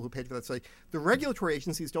people who paid for that study, the regulatory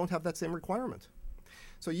agencies don't have that same requirement.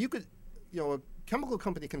 So you could, a chemical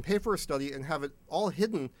company can pay for a study and have it all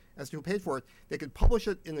hidden as to who paid for it. They could publish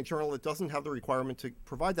it in a journal that doesn't have the requirement to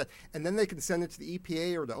provide that, and then they can send it to the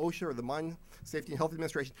EPA or the OSHA or the Mine Safety and Health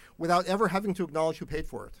Administration without ever having to acknowledge who paid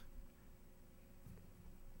for it.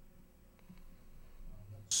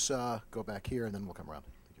 Let's go back here, and then we'll come around.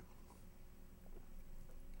 Thank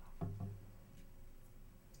you.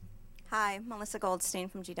 Hi, Melissa Goldstein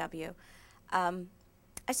from GW.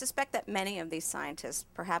 I suspect that many of these scientists,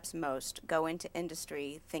 perhaps most, go into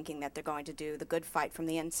industry thinking that they're going to do the good fight from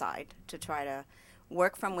the inside to try to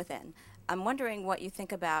work from within. I'm wondering what you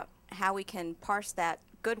think about how we can parse that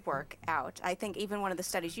good work out. I think even one of the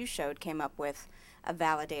studies you showed came up with a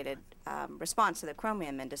validated response to the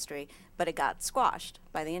chromium industry, but it got squashed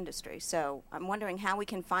by the industry. So I'm wondering how we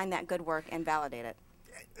can find that good work and validate it.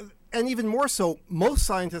 And even more so, most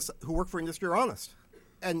scientists who work for industry are honest.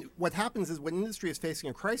 And what happens is when industry is facing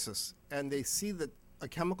a crisis and they see that a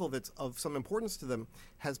chemical that's of some importance to them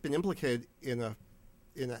has been implicated in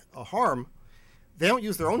a harm, they don't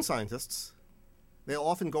use their own scientists. They'll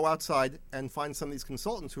often go outside and find some of these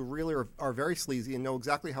consultants who really are very sleazy and know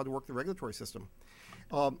exactly how to work the regulatory system.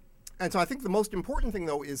 And so I think the most important thing,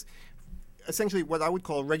 though, is essentially what I would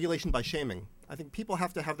call regulation by shaming. I think people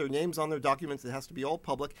have to have their names on their documents. It has to be all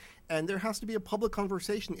public. And there has to be a public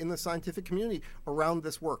conversation in the scientific community around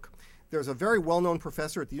this work. There's a very well-known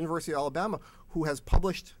professor at the University of Alabama who has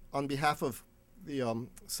published on behalf of the,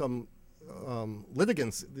 some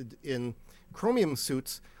litigants in chromium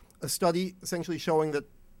suits a study essentially showing that,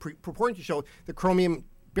 purporting to show that chromium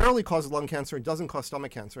barely causes lung cancer and doesn't cause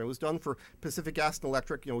stomach cancer. It was done for Pacific Gas and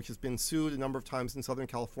Electric, which has been sued a number of times in Southern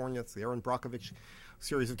California. It's the Aaron Brockovich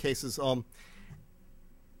series of cases.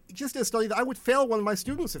 Just a study that I would fail one of my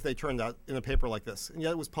students if they turned out in a paper like this. And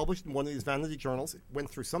yet it was published in one of these vanity journals. It went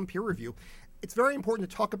through some peer review. It's very important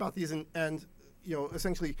to talk about these and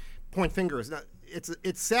essentially point fingers. Now,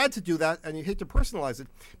 it's sad to do that, and you hate to personalize it,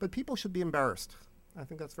 but people should be embarrassed. I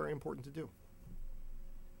think that's very important to do.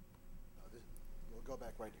 We'll go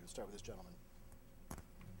back right here. Start with this gentleman.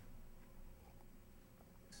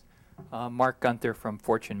 Mark Gunther from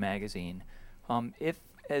Fortune magazine. If,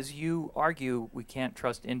 as you argue, we can't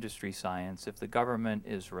trust industry science, if the government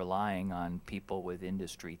is relying on people with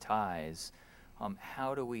industry ties,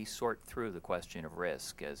 how do we sort through the question of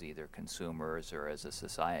risk as either consumers or as a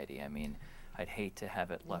society? I mean, I'd hate to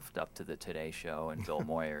have it left up to the Today Show and Bill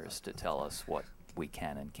Moyers to tell us what we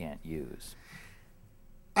can and can't use.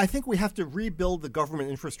 I think we have to rebuild the government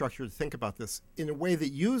infrastructure to think about this in a way that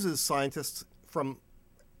uses scientists from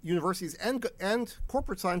universities and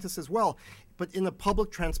corporate scientists as well, but in a public,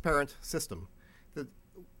 transparent system. That,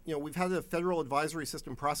 we've had a federal advisory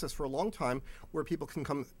system process for a long time where people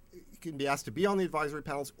can be asked to be on the advisory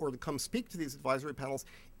panels or to come speak to these advisory panels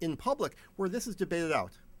in public, where this is debated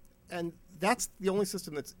out. And that's the only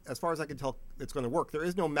system that's, as far as I can tell, that's going to work. There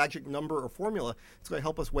is no magic number or formula that's going to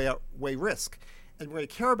help us weigh risk. And we're going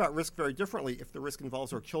to care about risk very differently if the risk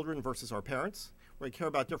involves our children versus our parents. We're going to care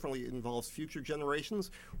about differently if it involves future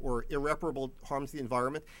generations or irreparable harm to the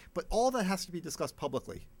environment. But all that has to be discussed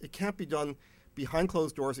publicly. It can't be done behind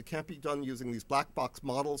closed doors. It can't be done using these black box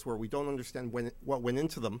models where we don't understand what went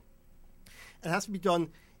into them. It has to be done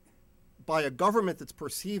by a government that's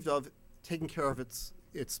perceived of taking care of its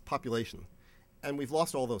population. And we've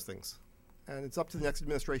lost all those things. And it's up to the next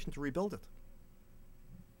administration to rebuild it.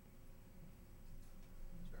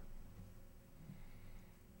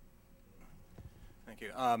 Thank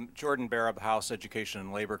you. Jordan Barab, House Education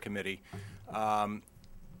and Labor Committee.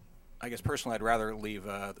 I guess personally I'd rather leave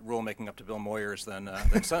the rulemaking up to Bill Moyers than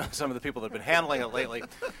some of the people that have been handling it lately.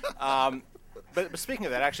 But speaking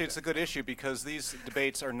of that, actually it's a good issue because these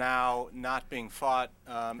debates are now not being fought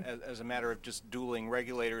as a matter of just dueling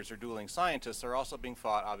regulators or dueling scientists. They're also being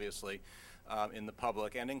fought, obviously, in the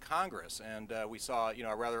public and in Congress. And we saw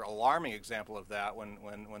a rather alarming example of that when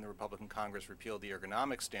the Republican Congress repealed the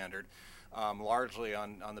ergonomics standard. Largely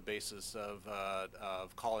on the basis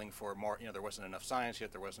of calling for more, there wasn't enough science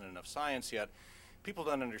yet. People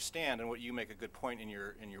don't understand, and what you make a good point in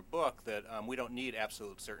your book, that we don't need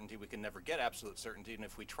absolute certainty. We can never get absolute certainty, and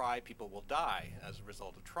if we try, people will die as a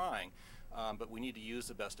result of trying. But we need to use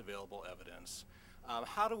the best available evidence.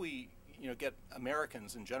 How do we get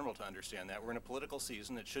Americans in general to understand that? We're in a political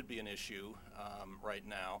season. It should be an issue right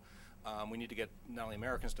now. We need to get not only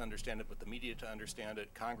Americans to understand it, but the media to understand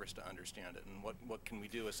it, Congress to understand it. And what can we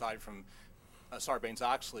do aside from a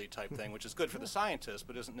Sarbanes-Oxley type thing, which is good for the scientists,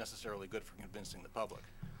 but isn't necessarily good for convincing the public?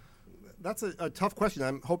 That's a tough question.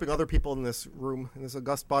 I'm hoping other people in this room, in this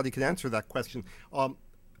august body, can answer that question.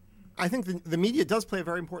 I think the media does play a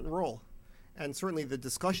very important role. And certainly the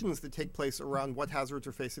discussions that take place around what hazards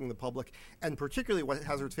are facing the public, and particularly what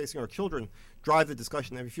hazards facing our children, drive the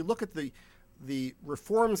discussion. And if you look at the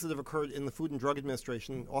reforms that have occurred in the Food and Drug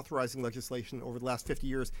Administration authorizing legislation over the last 50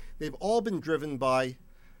 years, they've all been driven by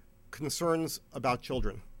concerns about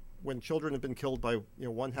children. When children have been killed by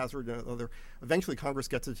one hazard and another, eventually Congress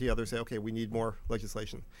gets it together and say, okay, we need more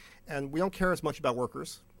legislation. And we don't care as much about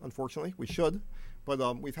workers, unfortunately. We should.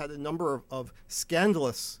 But we've had a number of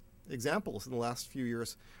scandalous examples in the last few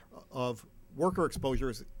years of worker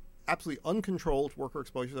exposures, absolutely uncontrolled worker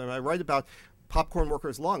exposures. And I write about popcorn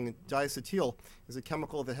workers' lung. Diacetyl is a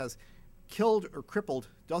chemical that has killed or crippled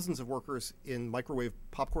dozens of workers in microwave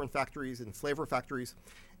popcorn factories and flavor factories.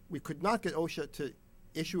 We could not get OSHA to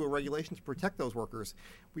issue a regulation to protect those workers.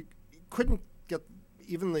 We couldn't get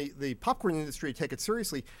even the popcorn industry to take it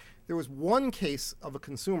seriously. There was one case of a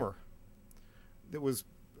consumer that was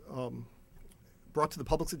brought to the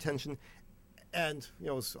public's attention, and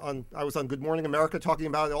I was on Good Morning America talking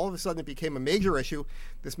about it. All of a sudden, it became a major issue.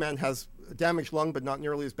 This man has a damaged lung, but not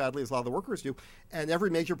nearly as badly as a lot of the workers do. And every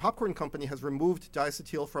major popcorn company has removed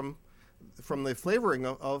diacetyl from the flavoring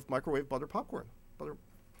of microwave butter popcorn.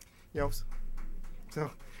 So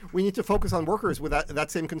we need to focus on workers with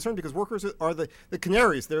that same concern, because workers are the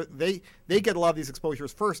canaries. They get a lot of these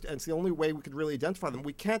exposures first, and it's the only way we could really identify them.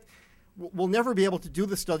 We'll never be able to do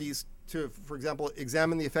the studies to, for example,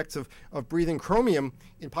 examine the effects of breathing chromium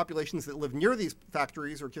in populations that live near these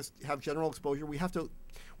factories or just have general exposure. We have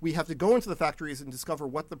to go into the factories and discover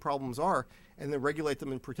what the problems are, and then regulate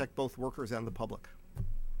them and protect both workers and the public.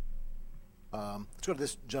 Let's go to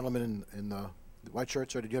this gentleman in the white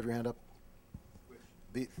shirt. Sir, did you have your hand up?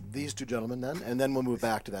 These two gentlemen then, and then we'll move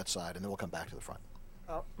back to that side, and then we'll come back to the front.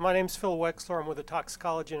 My name's Phil Wexler. I'm with the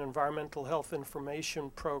Toxicology and Environmental Health Information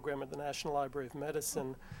Program at the National Library of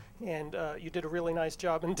Medicine. And you did a really nice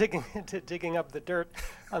job in digging up the dirt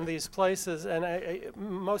on these places. And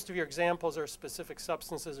most of your examples are specific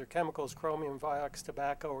substances or chemicals, chromium, Vioxx,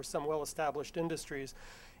 tobacco, or some well-established industries.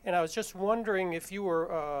 And I was just wondering if you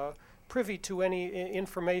were privy to any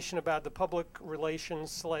information about the public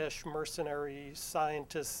relations / mercenary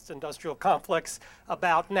scientist industrial complex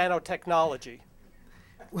about nanotechnology.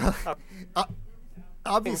 Well,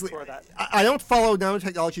 obviously, I don't follow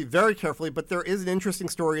nanotechnology very carefully, but there is an interesting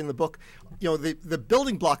story in the book. The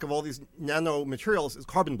building block of all these nanomaterials is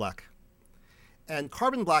carbon black. And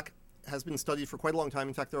carbon black has been studied for quite a long time.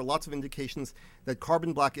 In fact, there are lots of indications that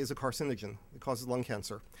carbon black is a carcinogen. It causes lung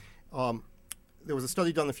cancer. There was a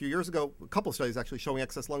study done a few years ago, a couple of studies actually, showing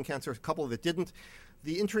excess lung cancer, a couple that didn't.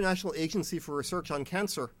 The International Agency for Research on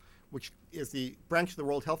Cancer, which is the branch of the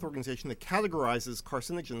World Health Organization that categorizes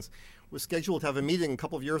carcinogens, was scheduled to have a meeting a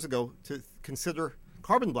couple of years ago to consider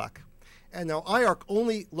carbon black. And now IARC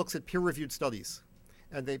only looks at peer-reviewed studies.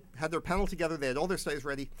 And they had their panel together, they had all their studies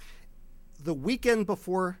ready. The weekend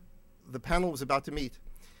before the panel was about to meet,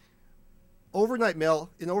 in overnight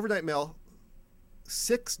mail,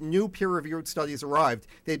 6 new peer-reviewed studies arrived.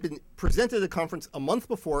 They'd been presented at a conference a month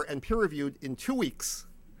before and peer-reviewed in 2 weeks,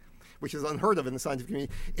 which is unheard of in the scientific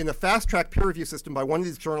community, in a fast-track peer review system by one of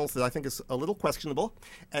these journals that I think is a little questionable.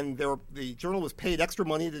 And the journal was paid extra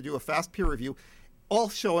money to do a fast peer review, all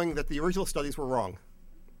showing that the original studies were wrong.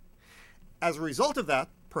 As a result of that,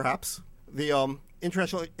 perhaps, the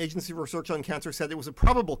International Agency for Research on Cancer said it was a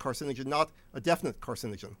probable carcinogen, not a definite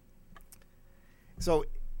carcinogen. So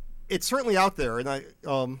it's certainly out there,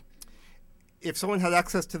 and if someone had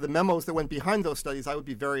access to the memos that went behind those studies, I would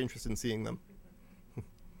be very interested in seeing them.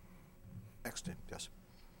 Next, yes.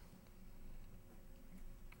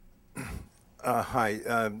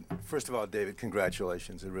 Hi. First of all, David,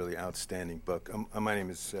 congratulations. A really outstanding book. My name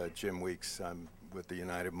is Jim Weeks. I'm with the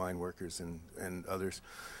United Mine Workers and others.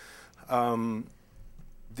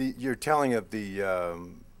 Your telling of the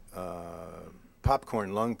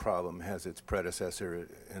popcorn lung problem has its predecessor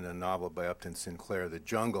in a novel by Upton Sinclair, The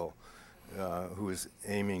Jungle, who is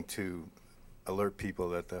aiming to alert people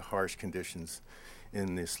that the harsh conditions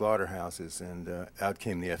in the slaughterhouses, and out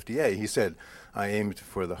came the FDA. He said, I aimed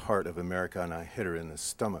for the heart of America and I hit her in the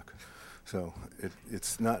stomach. So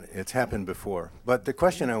it's happened before. But the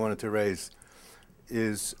question I wanted to raise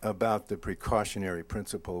is about the precautionary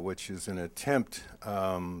principle, which is an attempt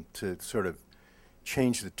to sort of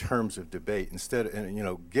change the terms of debate. Instead,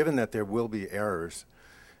 given that there will be errors,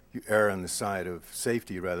 you err on the side of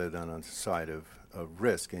safety rather than on the side of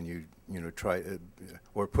risk, and you try,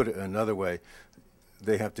 or put it another way,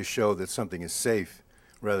 they have to show that something is safe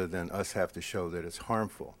rather than us have to show that it's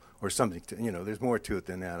harmful or something. There's more to it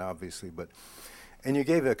than that, obviously. And you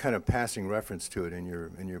gave a kind of passing reference to it in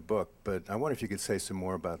your book. But I wonder if you could say some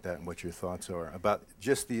more about that and what your thoughts are about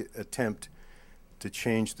just the attempt to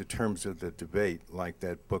change the terms of the debate, like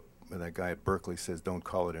that book that guy at Berkeley says, "Don't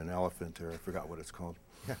call it an elephant," or I forgot what it's called.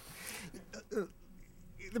 Yeah.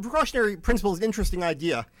 The precautionary principle is an interesting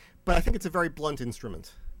idea, but I think it's a very blunt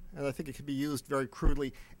instrument. And I think it could be used very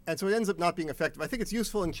crudely. And so it ends up not being effective. I think it's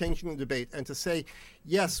useful in changing the debate and to say,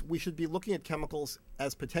 yes, we should be looking at chemicals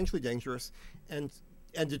as potentially dangerous and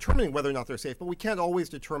determining whether or not they're safe. But we can't always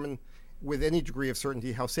determine with any degree of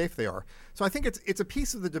certainty how safe they are. So I think it's a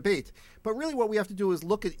piece of the debate. But really what we have to do is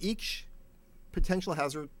look at each potential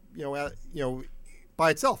hazard, by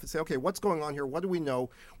itself and say, okay, what's going on here? What do we know?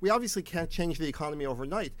 We obviously can't change the economy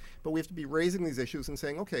overnight, but we have to be raising these issues and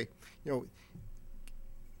saying, okay,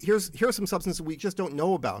 here's some substances we just don't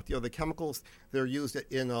know about. The chemicals that are used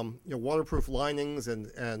in waterproof linings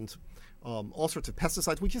and all sorts of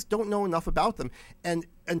pesticides. We just don't know enough about them. And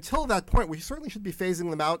until that point, we certainly should be phasing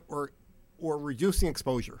them out or reducing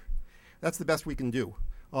exposure. That's the best we can do.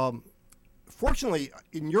 fortunately,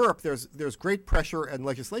 in Europe, there's great pressure and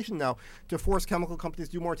legislation now to force chemical companies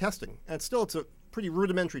to do more testing. And still, it's a pretty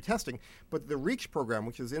rudimentary testing. But the REACH program,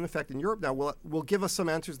 which is in effect in Europe now, will give us some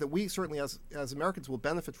answers that we certainly, as Americans, will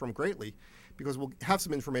benefit from greatly, because we'll have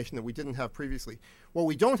some information that we didn't have previously. What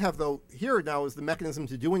we don't have, though, here now is the mechanism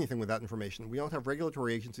to do anything with that information. We don't have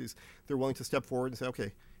regulatory agencies that are willing to step forward and say,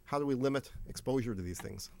 okay, how do we limit exposure to these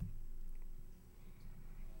things?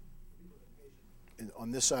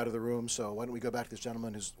 On this side of the room, so why don't we go back to this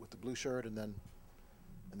gentleman who's with the blue shirt, and then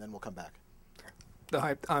we'll come back.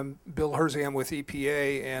 Hi, I'm Bill Hersey. I'm with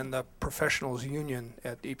EPA and the Professionals Union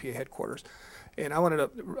at EPA headquarters. And I wanted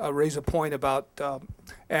to raise a point about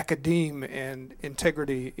academe and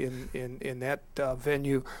integrity in that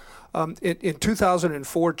venue. In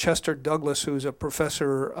 2004, Chester Douglas, who's a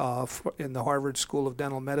professor in the Harvard School of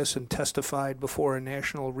Dental Medicine, testified before a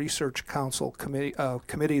National Research Council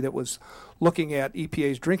committee that was looking at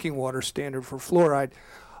EPA's drinking water standard for fluoride,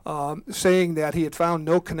 saying that he had found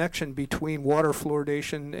no connection between water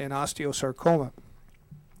fluoridation and osteosarcoma.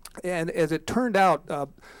 And as it turned out,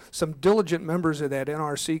 some diligent members of that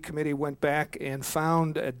NRC committee went back and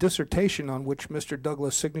found a dissertation on which Mr.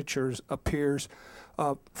 Douglas' signatures appears,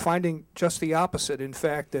 finding just the opposite. In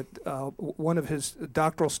fact, that one of his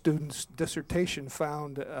doctoral students' dissertation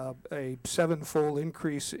found a 7-fold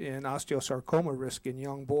increase in osteosarcoma risk in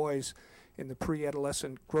young boys in the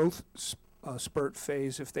pre-adolescent growth spurt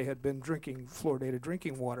phase if they had been drinking fluoridated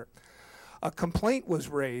drinking water. A complaint was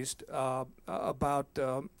raised about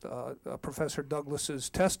Professor Douglas's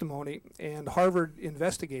testimony, and Harvard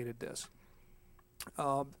investigated this,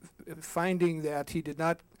 finding that he did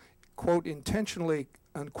not, quote, intentionally,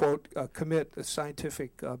 unquote, commit a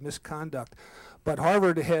scientific misconduct. But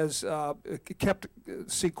Harvard has kept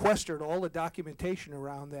sequestered all the documentation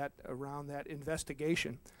around that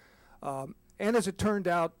investigation. And as it turned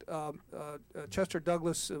out, Chester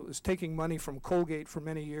Douglas was taking money from Colgate for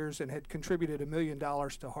many years and had contributed $1 million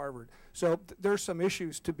to Harvard. So there's some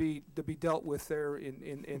issues to be dealt with there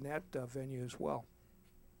in that venue as well.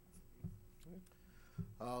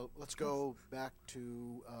 Let's go back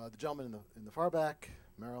to the gentleman in the far back,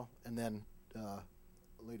 Merrill, and then a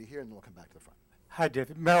lady here, and then we'll come back to the front. Hi,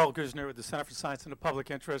 David. Merrill Guzner with the Center for Science and the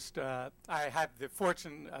Public Interest. I have the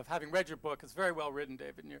fortune of having read your book. It's very well written,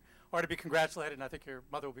 David, and you are to be congratulated, and I think your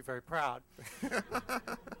mother will be very proud.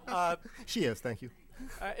 She is, thank you.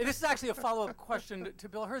 This is actually a follow-up question to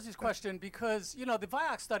Bill Hersey's question, because, you know, the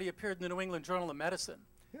Vioxx study appeared in the New England Journal of Medicine,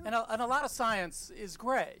 and a lot of science is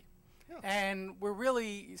gray, and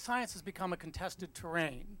science has become a contested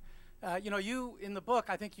terrain. You, in the book,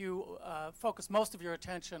 I think you focus most of your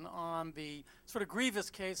attention on the sort of grievous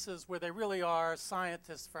cases where they really are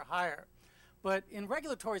scientists for hire. But in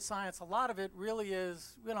regulatory science, a lot of it really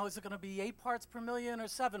is, is it going to be 8 parts per million or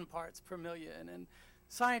 7 parts per million? And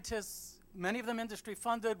scientists, many of them industry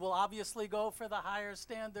funded, will obviously go for the higher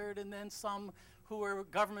standard, and then some who are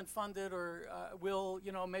government funded or will,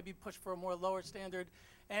 maybe push for a more lower standard.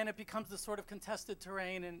 And it becomes this sort of contested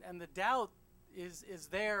terrain, and the doubt is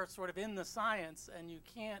there sort of in the science, and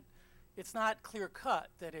it's not clear cut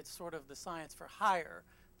that it's sort of the science for hire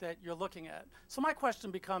that you're looking at. So my question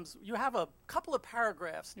becomes, you have a couple of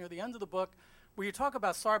paragraphs near the end of the book where you talk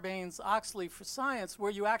about Sarbanes-Oxley for science, where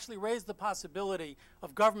you actually raise the possibility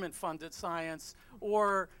of government-funded science,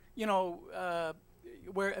 or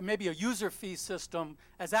where maybe a user fee system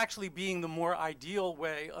as actually being the more ideal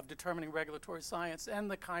way of determining regulatory science, and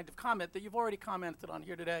the kind of comment that you've already commented on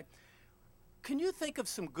here today. Can you think of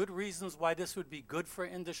some good reasons why this would be good for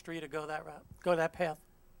industry to go that route, go that path?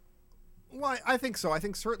 Well, I think so. I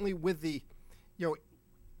think certainly with the,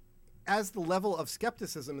 as the level of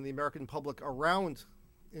skepticism in the American public around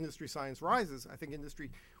industry science rises, I think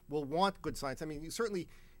industry will want good science. I mean, you certainly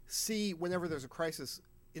see whenever there's a crisis,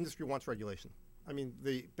 industry wants regulation. I mean,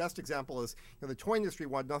 the best example is the toy industry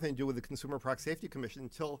wanted nothing to do with the Consumer Product Safety Commission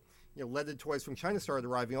until leaded toys from China started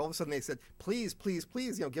arriving. All of a sudden they said, please, please,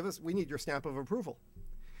 please, we need your stamp of approval.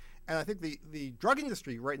 And I think the drug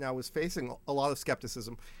industry right now is facing a lot of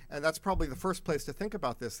skepticism, and that's probably the first place to think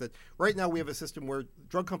about this, that right now we have a system where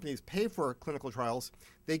drug companies pay for clinical trials.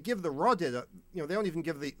 They give the raw data. They don't even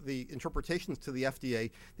give the interpretations to the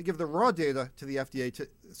FDA. They give the raw data to the FDA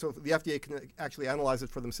so the FDA can actually analyze it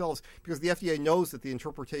for themselves, because the FDA knows that the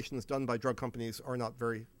interpretations done by drug companies are not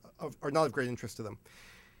of great interest to them.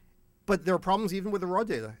 But there are problems even with the raw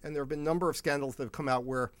data, and there have been a number of scandals that have come out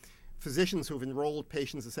where physicians who have enrolled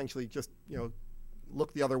patients essentially just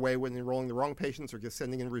look the other way when enrolling the wrong patients or just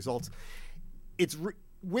sending in results. It's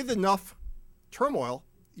with enough turmoil,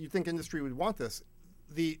 you'd think industry would want this.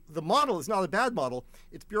 the model is not a bad model.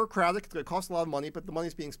 It's bureaucratic. It's going to cost a lot of money, but the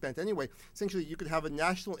money's being spent anyway. Essentially, you could have a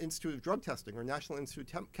National Institute of Drug Testing or National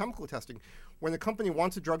Institute of Chemical Testing. When a company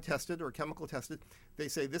wants a drug tested or chemical tested, they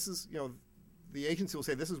say this is, the agency will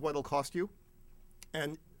say this is what it'll cost you,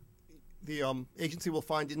 and the agency will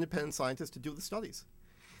find independent scientists to do the studies.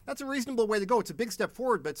 That's a reasonable way to go. It's a big step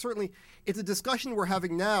forward, but certainly it's a discussion we're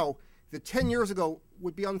having now that 10 years ago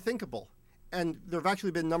would be unthinkable. And there have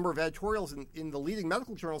actually been a number of editorials in the leading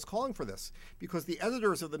medical journals calling for this, because the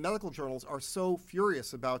editors of the medical journals are so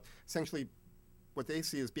furious about essentially what they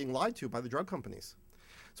see as being lied to by the drug companies.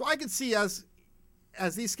 So I could see as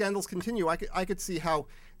these scandals continue, I could see how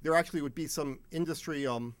there actually would be some industry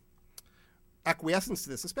acquiescence to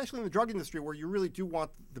this, especially in the drug industry where you really do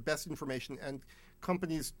want the best information and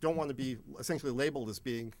companies don't want to be essentially labeled as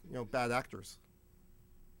being bad actors.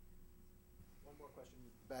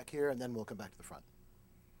 Back here, and then we'll come back to the front.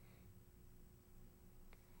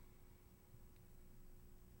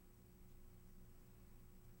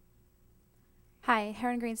 Hi,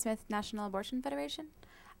 Heron Greensmith, National Abortion Federation.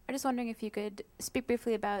 I'm just wondering if you could speak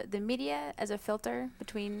briefly about the media as a filter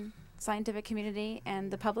between scientific community and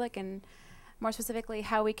the public, and more specifically,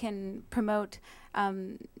 how we can promote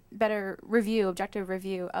better review, objective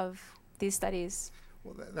review of these studies.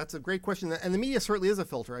 Well, that's a great question, and the media certainly is a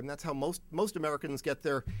filter. I mean, that's how most Americans get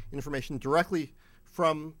their information directly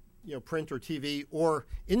from print or TV, or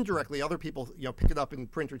indirectly other people pick it up in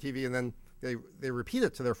print or TV and then they repeat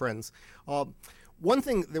it to their friends. One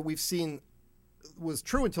thing that we've seen was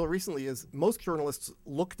true until recently is most journalists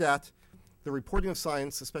looked at the reporting of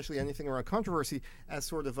science, especially anything around controversy, as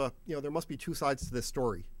sort of there must be two sides to this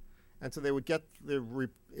story. And so they would get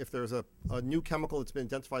if there's a new chemical that's been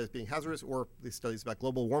identified as being hazardous, or these studies about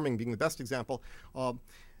global warming being the best example,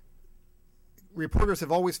 reporters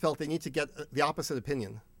have always felt they need to get the opposite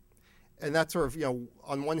opinion. And that sort of,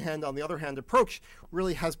 on one hand, on the other hand approach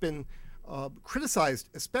really has been criticized,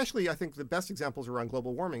 especially I think the best examples around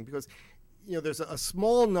global warming, because there's a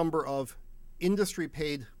small number of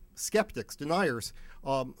industry-paid skeptics, deniers,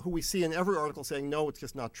 who we see in every article saying, no, it's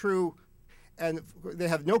just not true. And they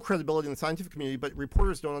have no credibility in the scientific community, but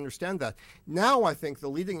reporters don't understand that. Now I think the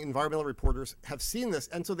leading environmental reporters have seen this,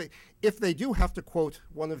 and so if they do have to quote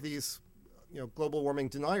one of these global warming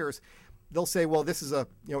deniers, they'll say, well, this is a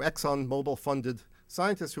ExxonMobil funded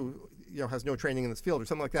scientist who has no training in this field or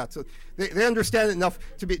something like that. So they understand it enough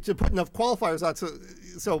to put enough qualifiers on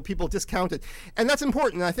so people discount it. And that's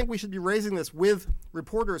important. And I think we should be raising this with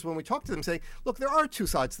reporters when we talk to them, saying, look, there are two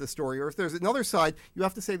sides to the story. Or if there's another side, you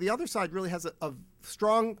have to say the other side really has a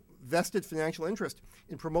strong vested financial interest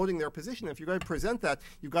in promoting their position. If you're going to present that,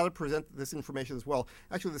 you've got to present this information as well.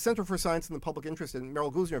 Actually, the Center for Science and the Public Interest and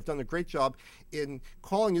Meryl Guzner have done a great job in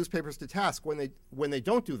calling newspapers to task when they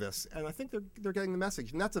don't do this. And I think they're getting the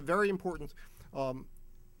message. And that's a very important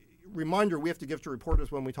reminder we have to give to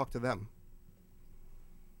reporters when we talk to them.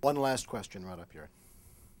 One last question right up here.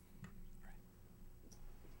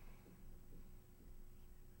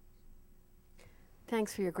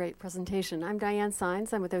 Thanks for your great presentation. I'm Diane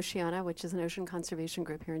Sines. I'm with Oceana, which is an ocean conservation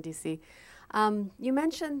group here in D.C. You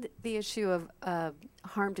mentioned the issue of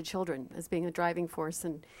harm to children as being a driving force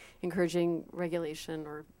in encouraging regulation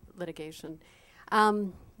or litigation.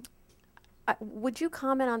 Would you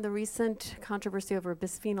comment on the recent controversy over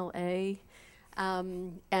bisphenol A?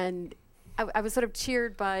 And I was sort of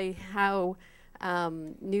cheered by how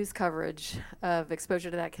news coverage of exposure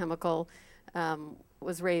to that chemical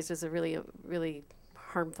was raised as a really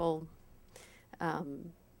harmful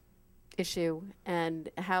issue, and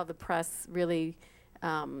how the press really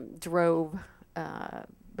drove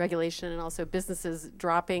regulation, and also businesses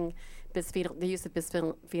dropping the use of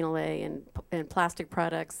bisphenol A in plastic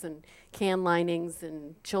products and can linings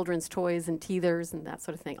and children's toys and teethers and that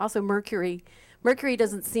sort of thing. Also mercury. Mercury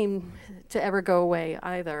doesn't seem to ever go away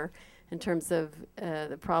either in terms of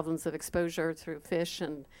the problems of exposure through fish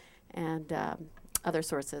and other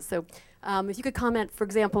sources. So if you could comment, for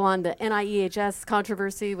example, on the NIEHS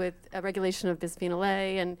controversy with regulation of bisphenol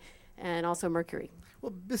A and also mercury.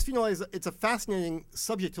 Well, bisphenol A it's a fascinating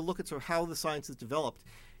subject to look at sort of how the science is developed.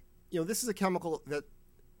 This is a chemical that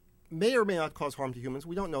may or may not cause harm to humans.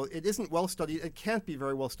 We don't know. It isn't well studied. It can't be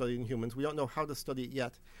very well studied in humans. We don't know how to study it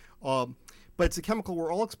yet. But it's a chemical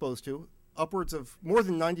we're all exposed to. Upwards of more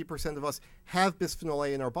than 90% of us have bisphenol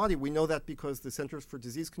A in our body. We know that because the Centers for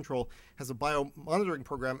Disease Control has a biomonitoring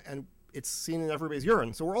program, and it's seen in everybody's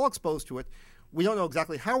urine. So we're all exposed to it. We don't know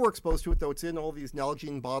exactly how we're exposed to it, though it's in all these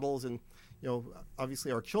Nalgene bottles, and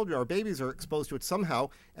obviously our children, our babies are exposed to it somehow,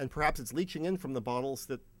 and perhaps it's leaching in from the bottles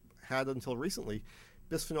that had until recently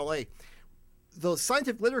bisphenol A. the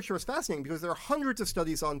scientific literature is fascinating because there are hundreds of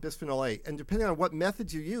studies on bisphenol A, and depending on what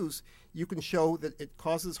methods you use, you can show that it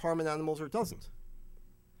causes harm in animals or it doesn't.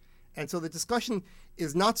 And so the discussion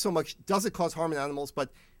is not so much does it cause harm in animals,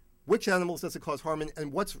 but which animals does it cause harm in,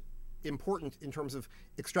 and what's important in terms of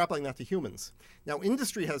extrapolating that to humans. Now,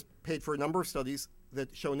 industry has paid for a number of studies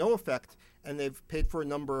that show no effect, and they've paid for a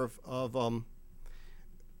number of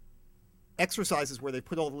exercises where they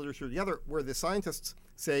put all the literature together, where the scientists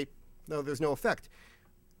say, no, there's no effect.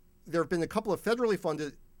 There have been a couple of federally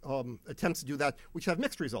funded attempts to do that, which have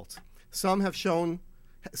mixed results. Some have shown,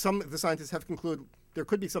 some of the scientists have concluded there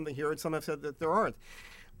could be something here, and some have said that there aren't.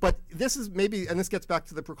 But this is maybe, and this gets back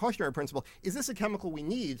to the precautionary principle, is this a chemical we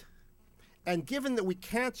need? And given that we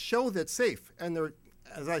can't show that it's safe, and there are,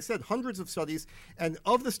 as I said, hundreds of studies, and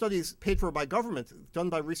of the studies paid for by government, done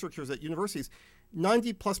by researchers at universities,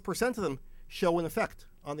 90+% of them show an effect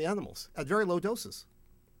on the animals at very low doses.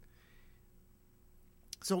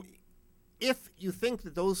 So if you think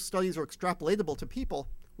that those studies are extrapolatable to people,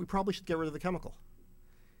 we probably should get rid of the chemical.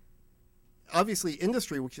 Obviously,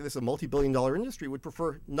 industry, which is a multi-billion-dollar industry, would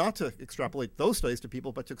prefer not to extrapolate those studies to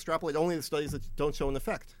people, but to extrapolate only the studies that don't show an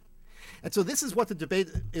effect. And so this is what the debate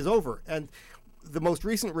is over. And the most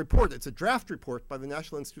recent report, it's a draft report by the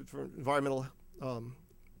National Institute for Environmental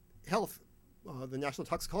Health, the National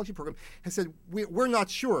Toxicology Program, has said, we're not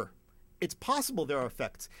sure. It's possible there are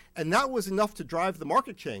effects. And that was enough to drive the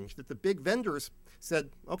market change, that the big vendors said,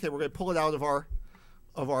 okay, we're going to pull it out of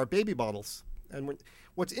our baby bottles. And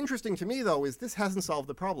what's interesting to me, though, is this hasn't solved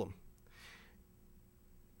the problem.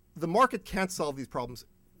 The market can't solve these problems.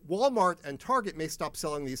 Walmart and Target may stop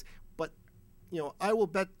selling these, but I will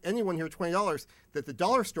bet anyone here $20 that the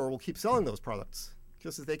dollar store will keep selling those products,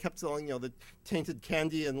 just as they kept selling the tainted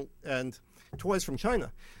candy and toys from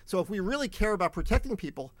China. So if we really care about protecting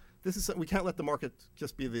people, we can't let the market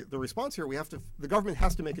just be the response here. The government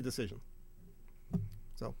has to make a decision.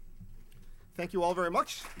 So thank you all very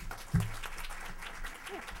much.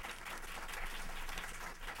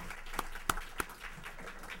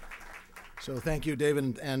 So thank you,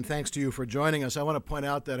 David, and thanks to you for joining us. I want to point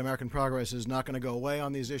out that American Progress is not going to go away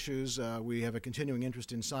on these issues. We have a continuing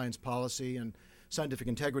interest in science policy and scientific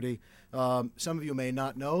integrity. Some of you may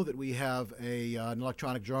not know that we have an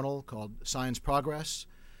electronic journal called Science Progress,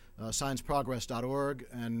 scienceprogress.org,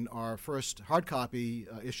 and our first hard copy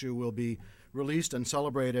issue will be released and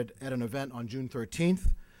celebrated at an event on June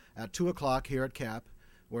 13th at 2 o'clock here at CAP,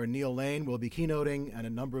 where Neil Lane will be keynoting and a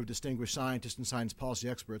number of distinguished scientists and science policy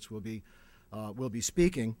experts will be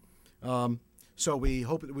speaking. So we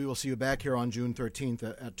hope that we will see you back here on June 13th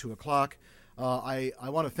at 2 o'clock. I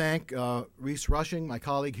want to thank Reese Rushing, my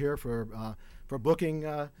colleague here, for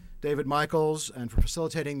booking David Michaels and for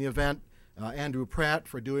facilitating the event. Andrew Pratt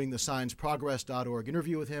for doing the scienceprogress.org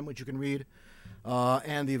interview with him, which you can read.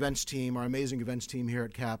 And the events team, our amazing events team here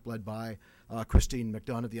at CAP, led by Christine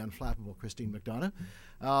McDonough, the unflappable Christine McDonough.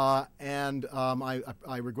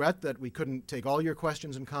 I regret that we couldn't take all your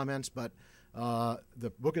questions and comments, but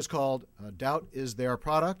the book is called Doubt is Their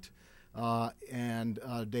Product. And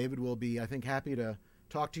David will be, I think, happy to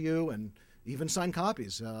talk to you and even sign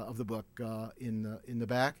copies of the book in the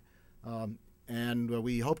back. And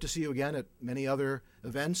we hope to see you again at many other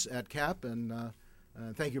events at CAP. And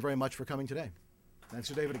thank you very much for coming today. Thanks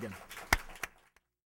to David again.